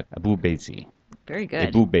before that, Abu Bazi. Very good.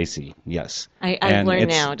 Abu Bazi, yes. I've And learned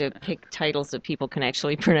it's- now to pick titles that people can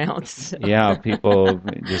actually pronounce. Yeah, people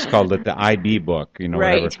just called it the IB book,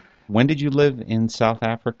 Right. whatever. When did you live in South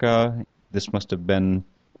Africa? This must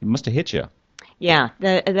have hit you. Yeah,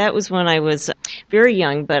 that was when I was very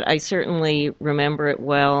young, but I certainly remember it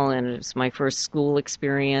well, and it was my first school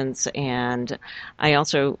experience. And I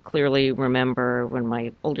also clearly remember when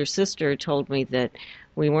my older sister told me that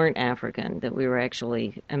we weren't African, that we were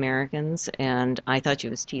actually Americans, and I thought she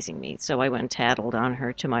was teasing me. So I went and tattled on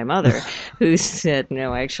her to my mother, who said,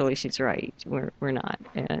 "No, actually, she's right. We're not."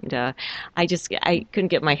 And I couldn't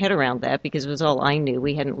get my head around that because it was all I knew.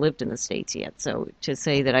 We hadn't lived in the States yet, so to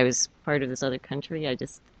say that I was part of this other country, I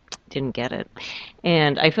just didn't get it.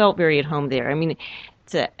 And I felt very at home there. I mean,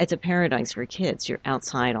 it's a paradise for kids. You're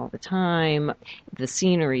outside all the time. The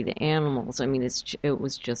scenery, the animals. I mean, it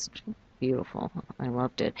was just beautiful. I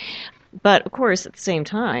loved it. But of course, at the same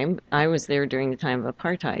time, I was there during the time of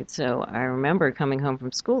apartheid. So I remember coming home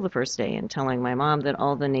from school the first day and telling my mom that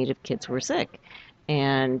all the native kids were sick.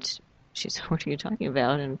 And she said, "What are you talking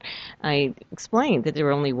about?" And I explained that there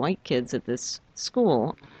were only white kids at this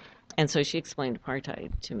school. And so she explained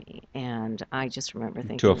apartheid to me, and I just remember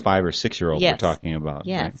thinking, To a 5 or 6-year-old we're yes, talking about. Right?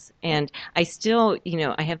 yes. And I still,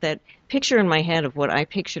 I have that picture in my head of what I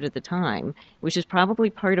pictured at the time, which is probably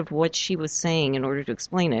part of what she was saying in order to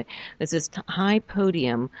explain it. There's this high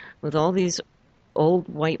podium with all these old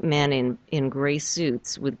white men in gray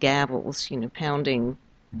suits with gavels, pounding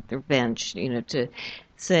their bench, to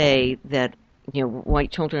say that,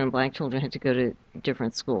 white children and black children had to go to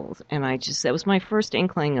different schools. And that was my first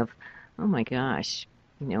inkling of, oh my gosh,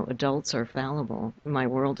 adults are fallible. My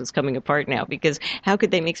world is coming apart now because how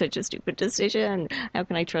could they make such a stupid decision? How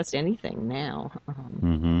can I trust anything now?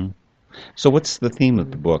 Mm-hmm. So what's the theme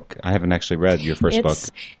of the book? I haven't actually read your first book.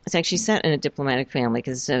 It's actually set in a diplomatic family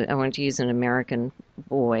because I wanted to use an American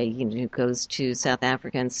boy, who goes to South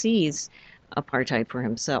Africa and sees apartheid for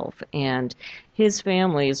himself. And his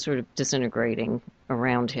family is sort of disintegrating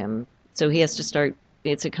around him. So he has to start,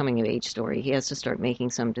 it's a coming of age story. He has to start making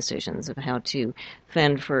some decisions of how to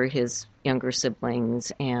fend for his younger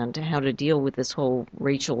siblings and how to deal with this whole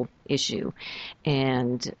racial issue.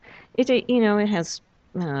 And it has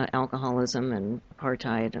alcoholism and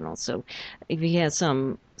apartheid, and also he has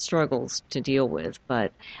some struggles to deal with.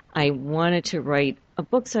 But I wanted to write a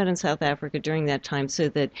book set in South Africa during that time so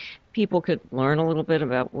that people could learn a little bit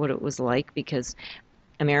about what it was like, because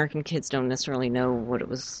American kids don't necessarily know what it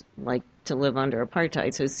was like to live under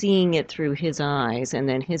apartheid. So seeing it through his eyes, and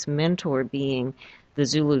then his mentor being the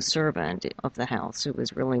Zulu servant of the house, who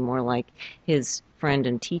was really more like his friend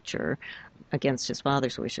and teacher, against his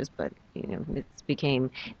father's wishes, but it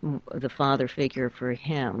became the father figure for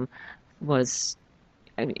him, was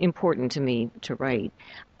important to me to write.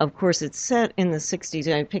 Of course, it's set in the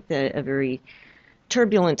 60s. I picked a very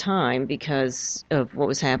turbulent time because of what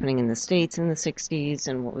was happening in the States in the 60s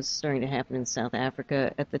and what was starting to happen in South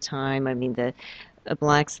Africa at the time. I mean, the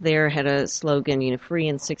blacks there had a slogan, free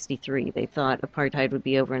in 63. They thought apartheid would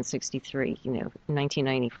be over in 63,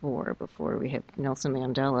 1994, before we had Nelson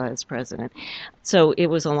Mandela as president. So it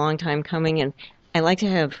was a long time coming, and I like to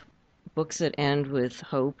have books that end with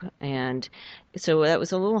hope. And so that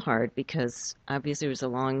was a little hard because obviously it was a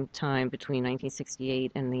long time between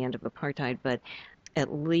 1968 and the end of apartheid, but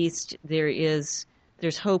at least there's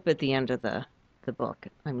hope at the end of the book.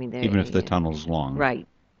 I mean, even if the tunnel's long. Right.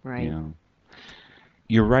 Yeah.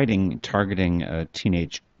 You're writing targeting a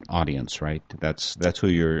teenage audience, right? That's who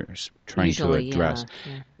you're trying Usually, to address.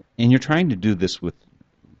 Yeah. And you're trying to do this with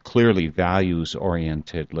clearly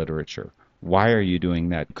values-oriented literature. Why are you doing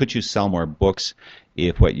that? Could you sell more books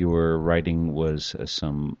if what you were writing was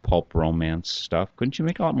some pulp romance stuff? Couldn't you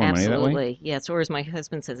make a lot more money that way? Absolutely, yes. Or as my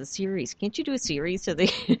husband says, a series. Can't you do a series?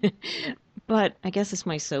 But I guess it's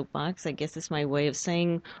my soapbox. I guess it's my way of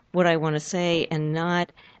saying what I want to say and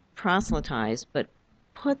not proselytize, but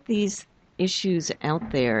put these issues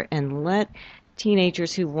out there and let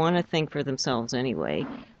teenagers who want to think for themselves anyway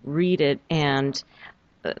read it and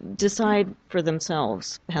decide for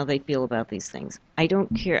themselves how they feel about these things. I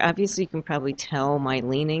don't care. Obviously, you can probably tell my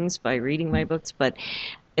leanings by reading my books, but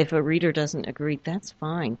if a reader doesn't agree, that's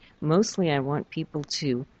fine. Mostly I want people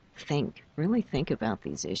to really think about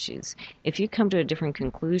these issues. If you come to a different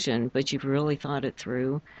conclusion, but you've really thought it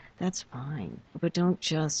through, that's fine. But don't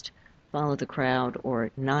just follow the crowd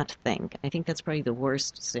or not think. I think that's probably the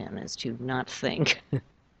worst sin, is to not think.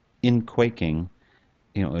 In Quaking,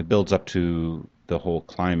 it builds up to the whole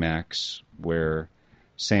climax where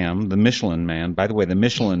Sam, the Michelin Man, by the way, the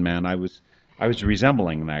Michelin Man, I was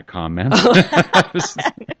resembling that comment.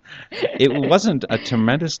 It wasn't a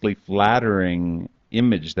tremendously flattering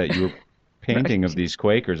image that you were painting of these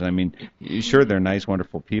Quakers. I mean, sure, they're nice,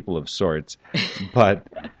 wonderful people of sorts, but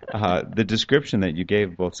the description that you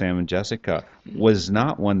gave both Sam and Jessica was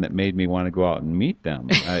not one that made me want to go out and meet them.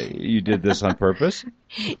 You did this on purpose?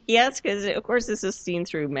 Yes, because of course this is seen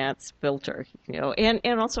through Matt's filter, and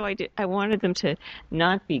also I wanted them to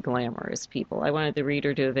not be glamorous people. I wanted the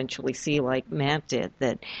reader to eventually see, like Matt did,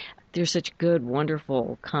 that they're such good,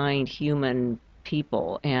 wonderful, kind, human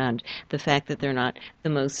people, and the fact that they're not the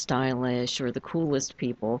most stylish or the coolest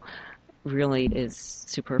people really is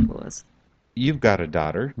superfluous. You've got a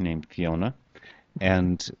daughter named Fiona,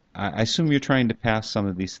 and I assume you're trying to pass some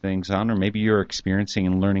of these things on, or maybe you're experiencing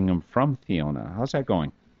and learning them from Fiona. How's that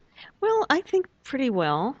going? Well, I think pretty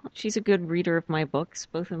well. She's a good reader of my books.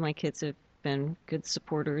 Both of my kids have been good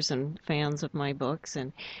supporters and fans of my books.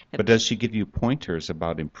 But does she give you pointers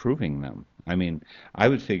about improving them? I mean, I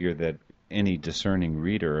would figure that any discerning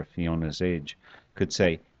reader of Fiona's age could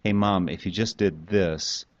say, hey, Mom, if you just did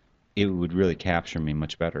this, it would really capture me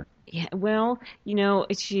much better. Yeah, well,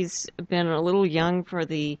 she's been a little young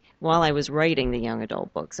while I was writing the young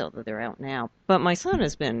adult books, although they're out now. But my son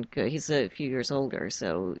has been good. He's a few years older,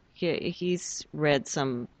 so he's read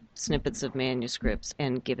some snippets of manuscripts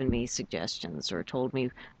and given me suggestions or told me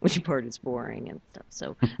which part is boring and stuff.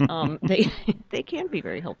 So they can be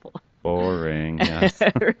very helpful. Boring, yes.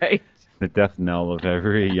 Right. The death knell of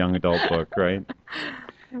every young adult book, right?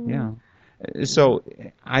 Yeah. So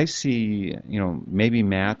I see, maybe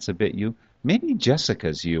Matt's a bit you, maybe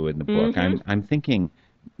Jessica's you in the book. I'm thinking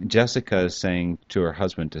Jessica is saying to her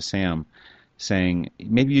husband, to Sam, saying,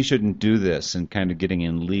 maybe you shouldn't do this, and kind of getting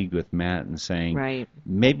in league with Matt and saying, right,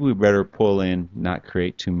 maybe we better pull in, not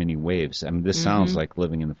create too many waves. I mean, this sounds like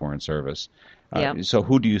living in the Foreign Service. Yep. So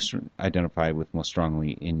who do you identify with most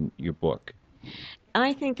strongly in your book?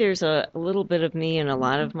 I think there's a little bit of me in a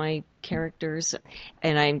lot of my characters,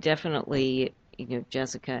 and I'm definitely,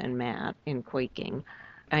 Jessica and Matt in Quaking.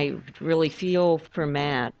 I really feel for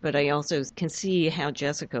Matt, but I also can see how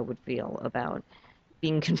Jessica would feel about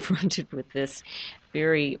being confronted with this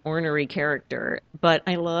very ornery character. But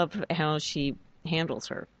I love how she handles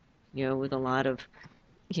her, with a lot of,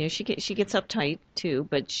 she gets uptight too,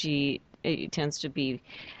 but she tends to be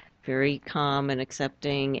very calm and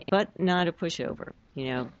accepting, but not a pushover.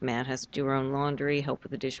 Matt has to do her own laundry, help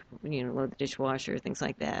with the load the dishwasher, things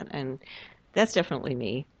like that. And that's definitely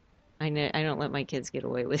me. I don't let my kids get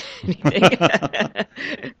away with anything.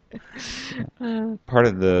 Part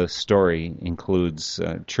of the story includes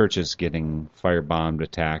churches getting firebombed,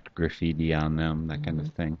 attacked, graffiti on them, that kind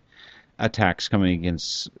of thing. Attacks coming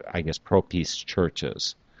against, I guess, pro-peace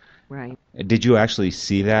churches. Right. Did you actually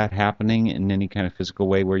see that happening in any kind of physical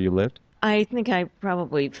way where you lived? I think I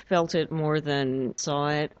probably felt it more than saw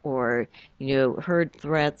it or, heard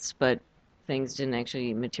threats, but things didn't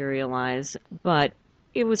actually materialize. But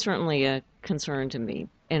it was certainly a concern to me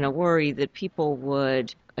and a worry that people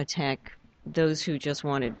would attack those who just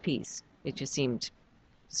wanted peace. It just seemed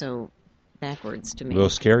so backwards to me.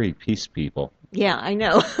 Those scary peace people. Yeah, I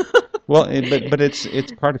know. Well, but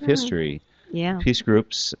it's part of history. Yeah. Peace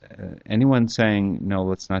groups, anyone saying, no,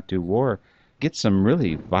 let's not do war, get some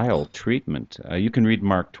really vile treatment. You can read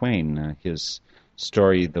Mark Twain, his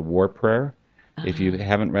story, The War Prayer. If you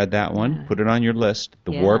haven't read that one, put it on your list.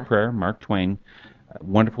 The War Prayer, Mark Twain.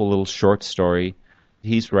 Wonderful little short story.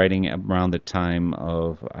 He's writing around the time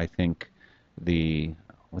of, I think, the,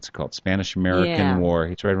 Spanish-American War.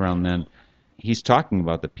 He's right around then. He's talking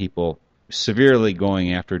about the people severely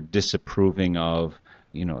going after disapproving of,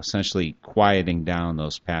 essentially quieting down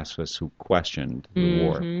those pacifists who questioned the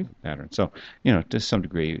war pattern. So, to some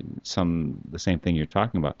degree, the same thing you're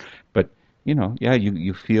talking about. But,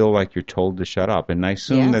 you feel like you're told to shut up. And I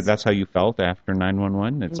assume that that's how you felt after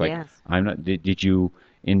 9/11. It's like, I'm not. Did you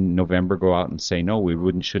in November go out and say, no,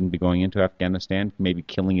 we shouldn't be going into Afghanistan? Maybe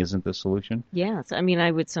killing isn't the solution? Yes. I mean,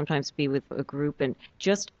 I would sometimes be with a group and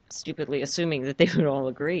just stupidly assuming that they would all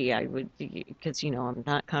agree. I would, because, I'm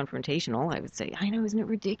not confrontational. I would say, I know, isn't it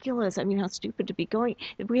ridiculous? I mean, how stupid to be going.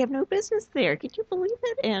 We have no business there. Could you believe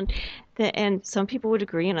it? And some people would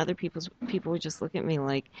agree and other people would just look at me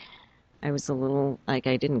like I was a little, like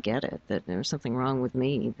I didn't get it, that there was something wrong with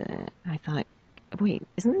me. That I thought, wait,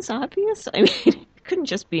 isn't this obvious? I mean, it couldn't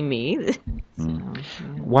just be me. So,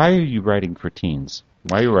 Why are you writing for teens?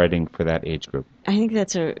 Why are you writing for that age group? I think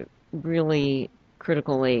that's a really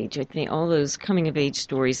critical age. I think all those coming-of-age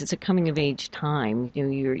stories, it's a coming-of-age time.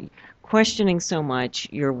 You're questioning so much.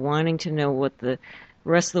 You're wanting to know what the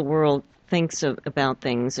rest of the world thinks about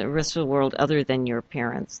things, the rest of the world other than your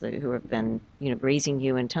parents who have been, raising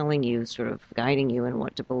you and telling you, sort of guiding you in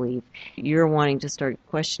what to believe. You're wanting to start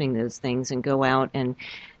questioning those things and go out and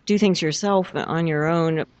do things yourself on your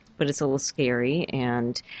own, but it's a little scary.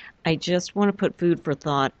 And I just want to put food for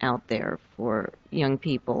thought out there for young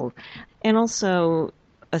people. And also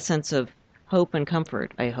a sense of hope and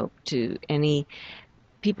comfort, I hope, to any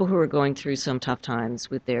people who are going through some tough times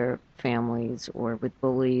with their families or with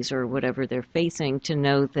bullies or whatever they're facing, to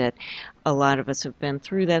know that a lot of us have been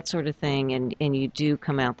through that sort of thing, and you do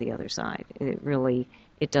come out the other side.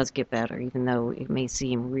 It does get better, even though it may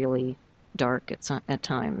seem really dark at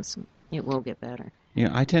times. It will get better.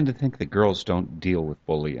 I tend to think that girls don't deal with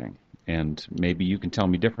bullying. And maybe you can tell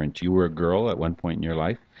me different. You were a girl at one point in your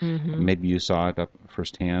life. Mm-hmm. Maybe you saw it up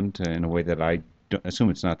firsthand in a way that I assume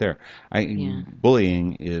it's not there.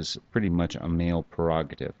 Bullying is pretty much a male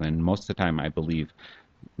prerogative, and most of the time I believe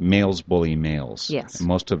males bully males. Yes. And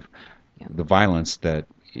most of the violence that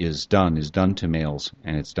is done to males,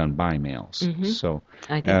 and it's done by males. Mm-hmm. So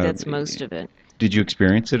I think that's most of it. Did you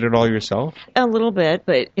experience it at all yourself? A little bit,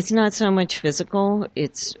 but it's not so much physical.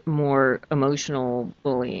 It's more emotional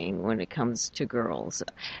bullying when it comes to girls.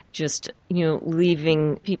 Just,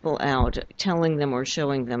 leaving people out, telling them or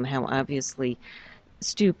showing them how obviously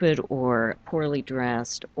stupid or poorly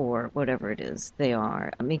dressed or whatever it is they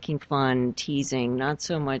are. Making fun, teasing, not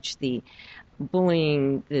so much the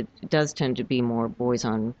bullying that does tend to be more boys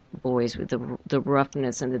on boys with the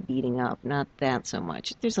roughness and the beating up. Not that so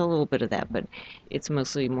much. There's a little bit of that, but it's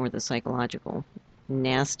mostly more the psychological,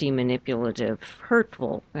 nasty, manipulative,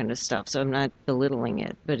 hurtful kind of stuff. So I'm not belittling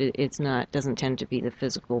it, but it's not doesn't tend to be the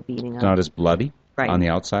physical beating up. Not as bloody Right. on the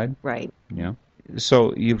outside? Right. Yeah.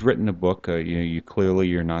 So you've written a book. You clearly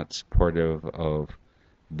you're not supportive of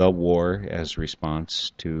the war as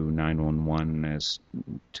response to 9/11, as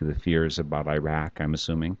to the fears about Iraq, I'm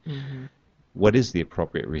assuming. Mm-hmm. What is the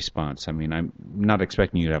appropriate response? I mean, I'm not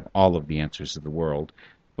expecting you to have all of the answers of the world,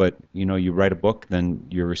 but you write a book, then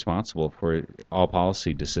you're responsible for all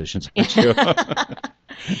policy decisions, aren't you?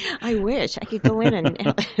 I wish I could go in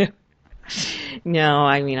and. No,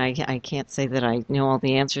 I mean, I can't say that I know all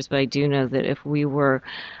the answers, but I do know that if we were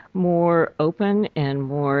more open and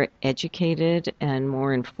more educated and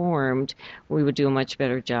more informed, we would do a much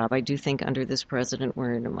better job. I do think under this president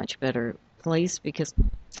we're in a much better place because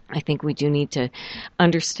I think we do need to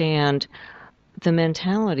understand the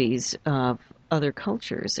mentalities of other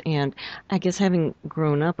cultures. And I guess having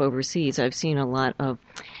grown up overseas, I've seen a lot of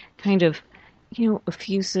kind of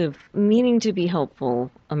effusive, meaning to be helpful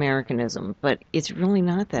Americanism, but it's really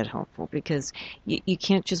not that helpful because you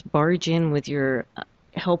can't just barge in with your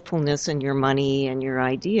helpfulness and your money and your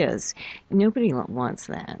ideas. Nobody wants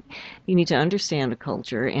that. You need to understand a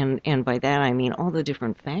culture, and by that I mean all the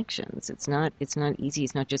different factions. It's not easy.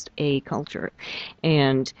 It's not just a culture,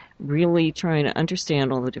 and really trying to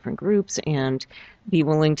understand all the different groups and be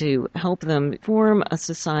willing to help them form a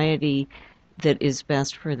society that is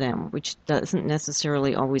best for them, which doesn't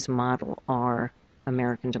necessarily always model our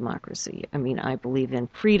American democracy. I mean, I believe in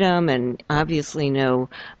freedom and obviously no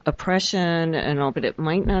oppression and all, but it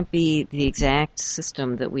might not be the exact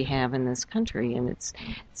system that we have in this country, and it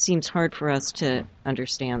seems hard for us to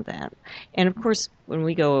understand that. And of course, when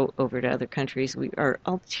we go over to other countries, our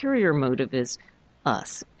ulterior motive is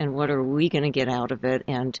us and what are we going to get out of it,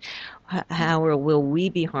 and how will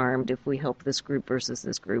we be harmed if we help this group versus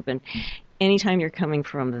this group. And anytime you're coming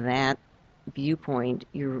from that viewpoint,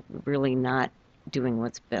 you're really not doing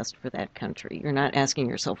what's best for that country. You're not asking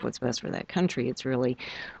yourself what's best for that country. It's really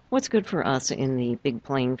what's good for us in the big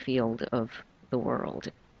playing field of the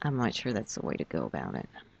world. I'm not sure that's the way to go about it.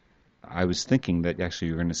 I was thinking that actually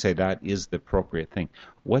you were going to say that is the appropriate thing.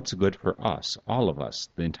 What's good for us, all of us,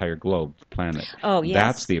 the entire globe, the planet? Oh, yes.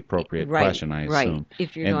 That's the appropriate question, I assume. Right.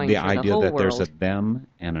 If you're and going the for idea the whole that world. there's a them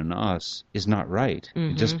and an us is not right.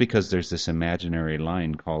 Mm-hmm. Just because there's this imaginary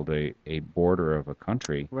line called a border of a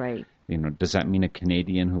country. Right. Does that mean a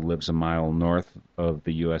Canadian who lives a mile north of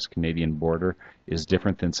the U.S.-Canadian border is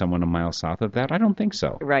different than someone a mile south of that? I don't think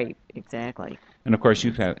so. Right. Exactly. And of course,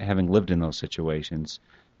 having lived in those situations,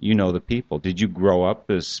 you know the people. Did you grow up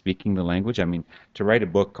as speaking the language? I mean, to write a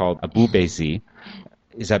book called Abubezi,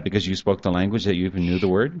 is that because you spoke the language that you even knew the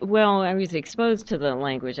word? Well, I was exposed to the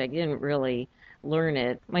language. I didn't really learn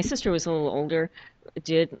it. My sister was a little older,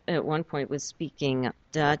 at one point was speaking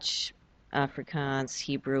Dutch, Afrikaans,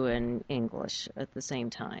 Hebrew, and English at the same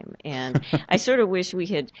time. And I sort of wish we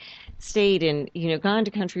had stayed in, gone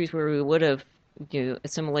to countries where we would have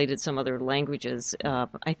assimilated some other languages.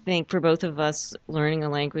 I think for both of us, learning a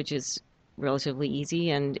language is relatively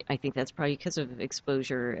easy, and I think that's probably because of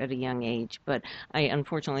exposure at a young age. But I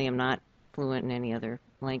unfortunately am not fluent in any other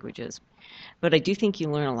languages. But I do think you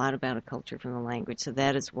learn a lot about a culture from the language, so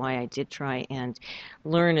that is why I did try and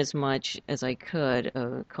learn as much as I could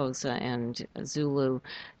of Xhosa and Zulu,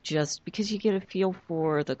 just because you get a feel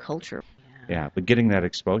for the culture. Yeah, but getting that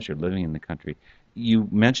exposure, living in the country. You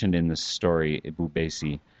mentioned in the story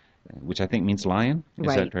Ebubesi, which I think means lion.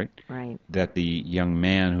 Is that right? Right. That the young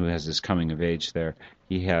man who has this coming of age there,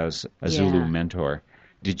 he has a Zulu mentor.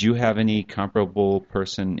 Did you have any comparable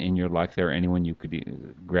person in your life there, anyone you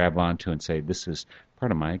could grab onto and say, this is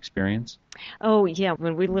part of my experience? Oh, yeah.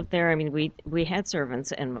 When we lived there, I mean, we had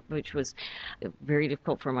servants, and which was very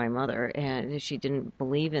difficult for my mother, and she didn't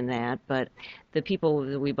believe in that. But the people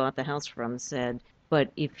that we bought the house from said, but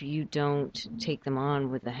if you don't take them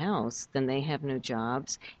on with the house, then they have no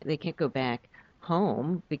jobs. They can't go back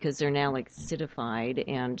home because they're now like citified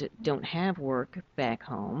and don't have work back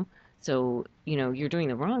home. So, you're doing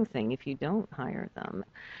the wrong thing if you don't hire them.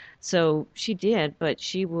 So she did, but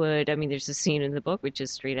she would, I mean, there's a scene in the book which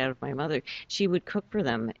is straight out of my mother. She would cook for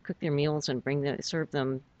them, cook their meals and serve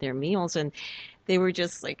them their meals. And they were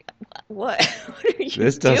just like, what? What are you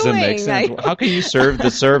This doesn't doing? make sense. How can you serve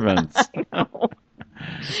the servants? I know.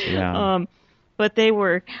 Yeah. But they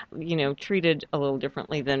were, treated a little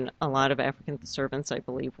differently than a lot of African servants, I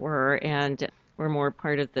believe, were, and were more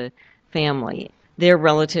part of the family. Their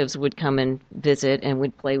relatives would come and visit and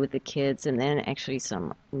would play with the kids, and then actually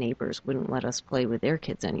some neighbors wouldn't let us play with their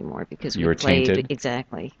kids anymore because You we were played. tainted?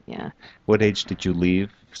 Exactly, yeah. What age did you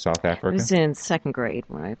leave South I Africa? was in second grade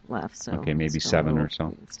when I left, so Okay, maybe still a 7 little- or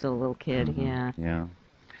so. Still a little kid, yeah. Yeah.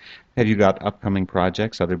 Have you got upcoming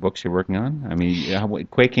projects, other books you're working on? I mean,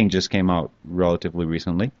 Quaking just came out relatively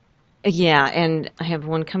recently. Yeah, and I have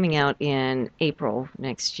one coming out in April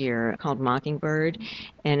next year called Mockingbird,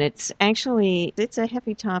 and it's a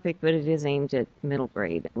heavy topic, but it is aimed at middle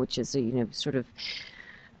grade, which is sort of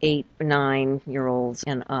 8 or 9-year-olds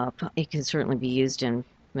and up. It can certainly be used in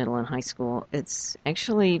middle and high school. It's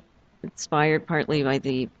actually inspired partly by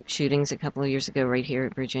the shootings a couple of years ago right here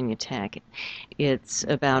at Virginia Tech. It's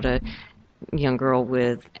about a young girl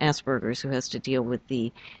with Asperger's who has to deal with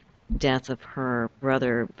the death of her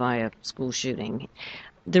brother by a school shooting.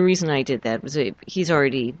 The reason I did that was he's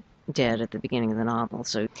already dead at the beginning of the novel,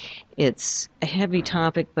 so it's a heavy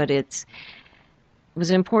topic, but it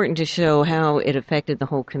was important to show how it affected the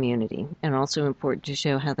whole community, and also important to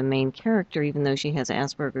show how the main character, even though she has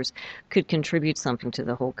Asperger's, could contribute something to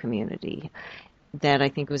the whole community. That I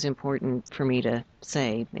think was important for me to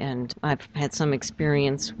say, and I've had some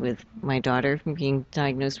experience with my daughter being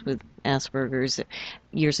diagnosed with Asperger's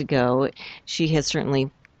years ago. She has certainly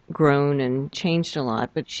grown and changed a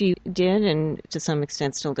lot, but she did, and to some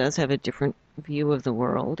extent still does, have a different view of the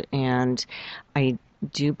world, and I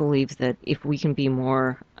do believe that if we can be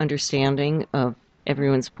more understanding of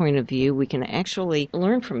everyone's point of view, we can actually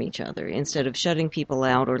learn from each other instead of shutting people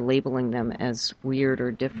out or labeling them as weird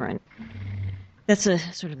or different. That's a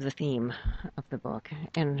sort of the theme of the book.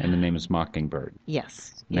 And the name is Mockingbird.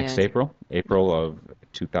 yes. Next yeah, April of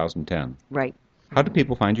 2010. Right. How do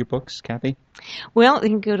people find your books, Kathy? Well, they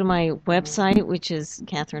can go to my website, which is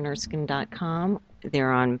CatherineErskine.com.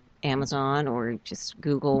 They're on Amazon, or just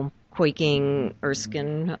Google Quaking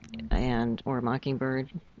Erskine or Mockingbird.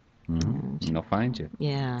 And they'll find you.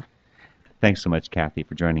 Yeah. Thanks so much, Kathy,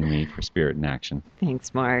 for joining me for Spirit in Action.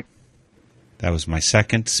 Thanks, Mark. That was my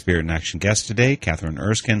second Spirit in Action guest today, Catherine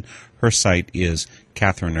Erskine. Her site is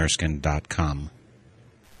CatherineErskine.com.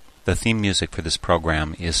 The theme music for this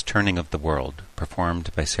program is Turning of the World,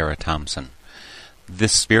 performed by Sarah Thompson.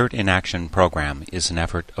 This Spirit in Action program is an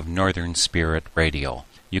effort of Northern Spirit Radio.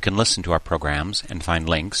 You can listen to our programs and find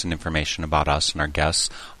links and information about us and our guests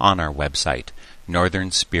on our website,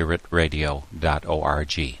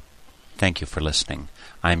 northernspiritradio.org. Thank you for listening.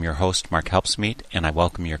 I am your host, Mark Helpsmeet, and I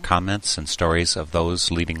welcome your comments and stories of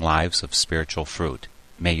those leading lives of spiritual fruit.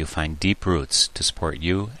 May you find deep roots to support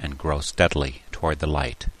you and grow steadily toward the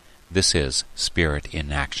light. This is Spirit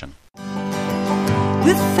in Action.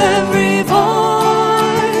 With every voice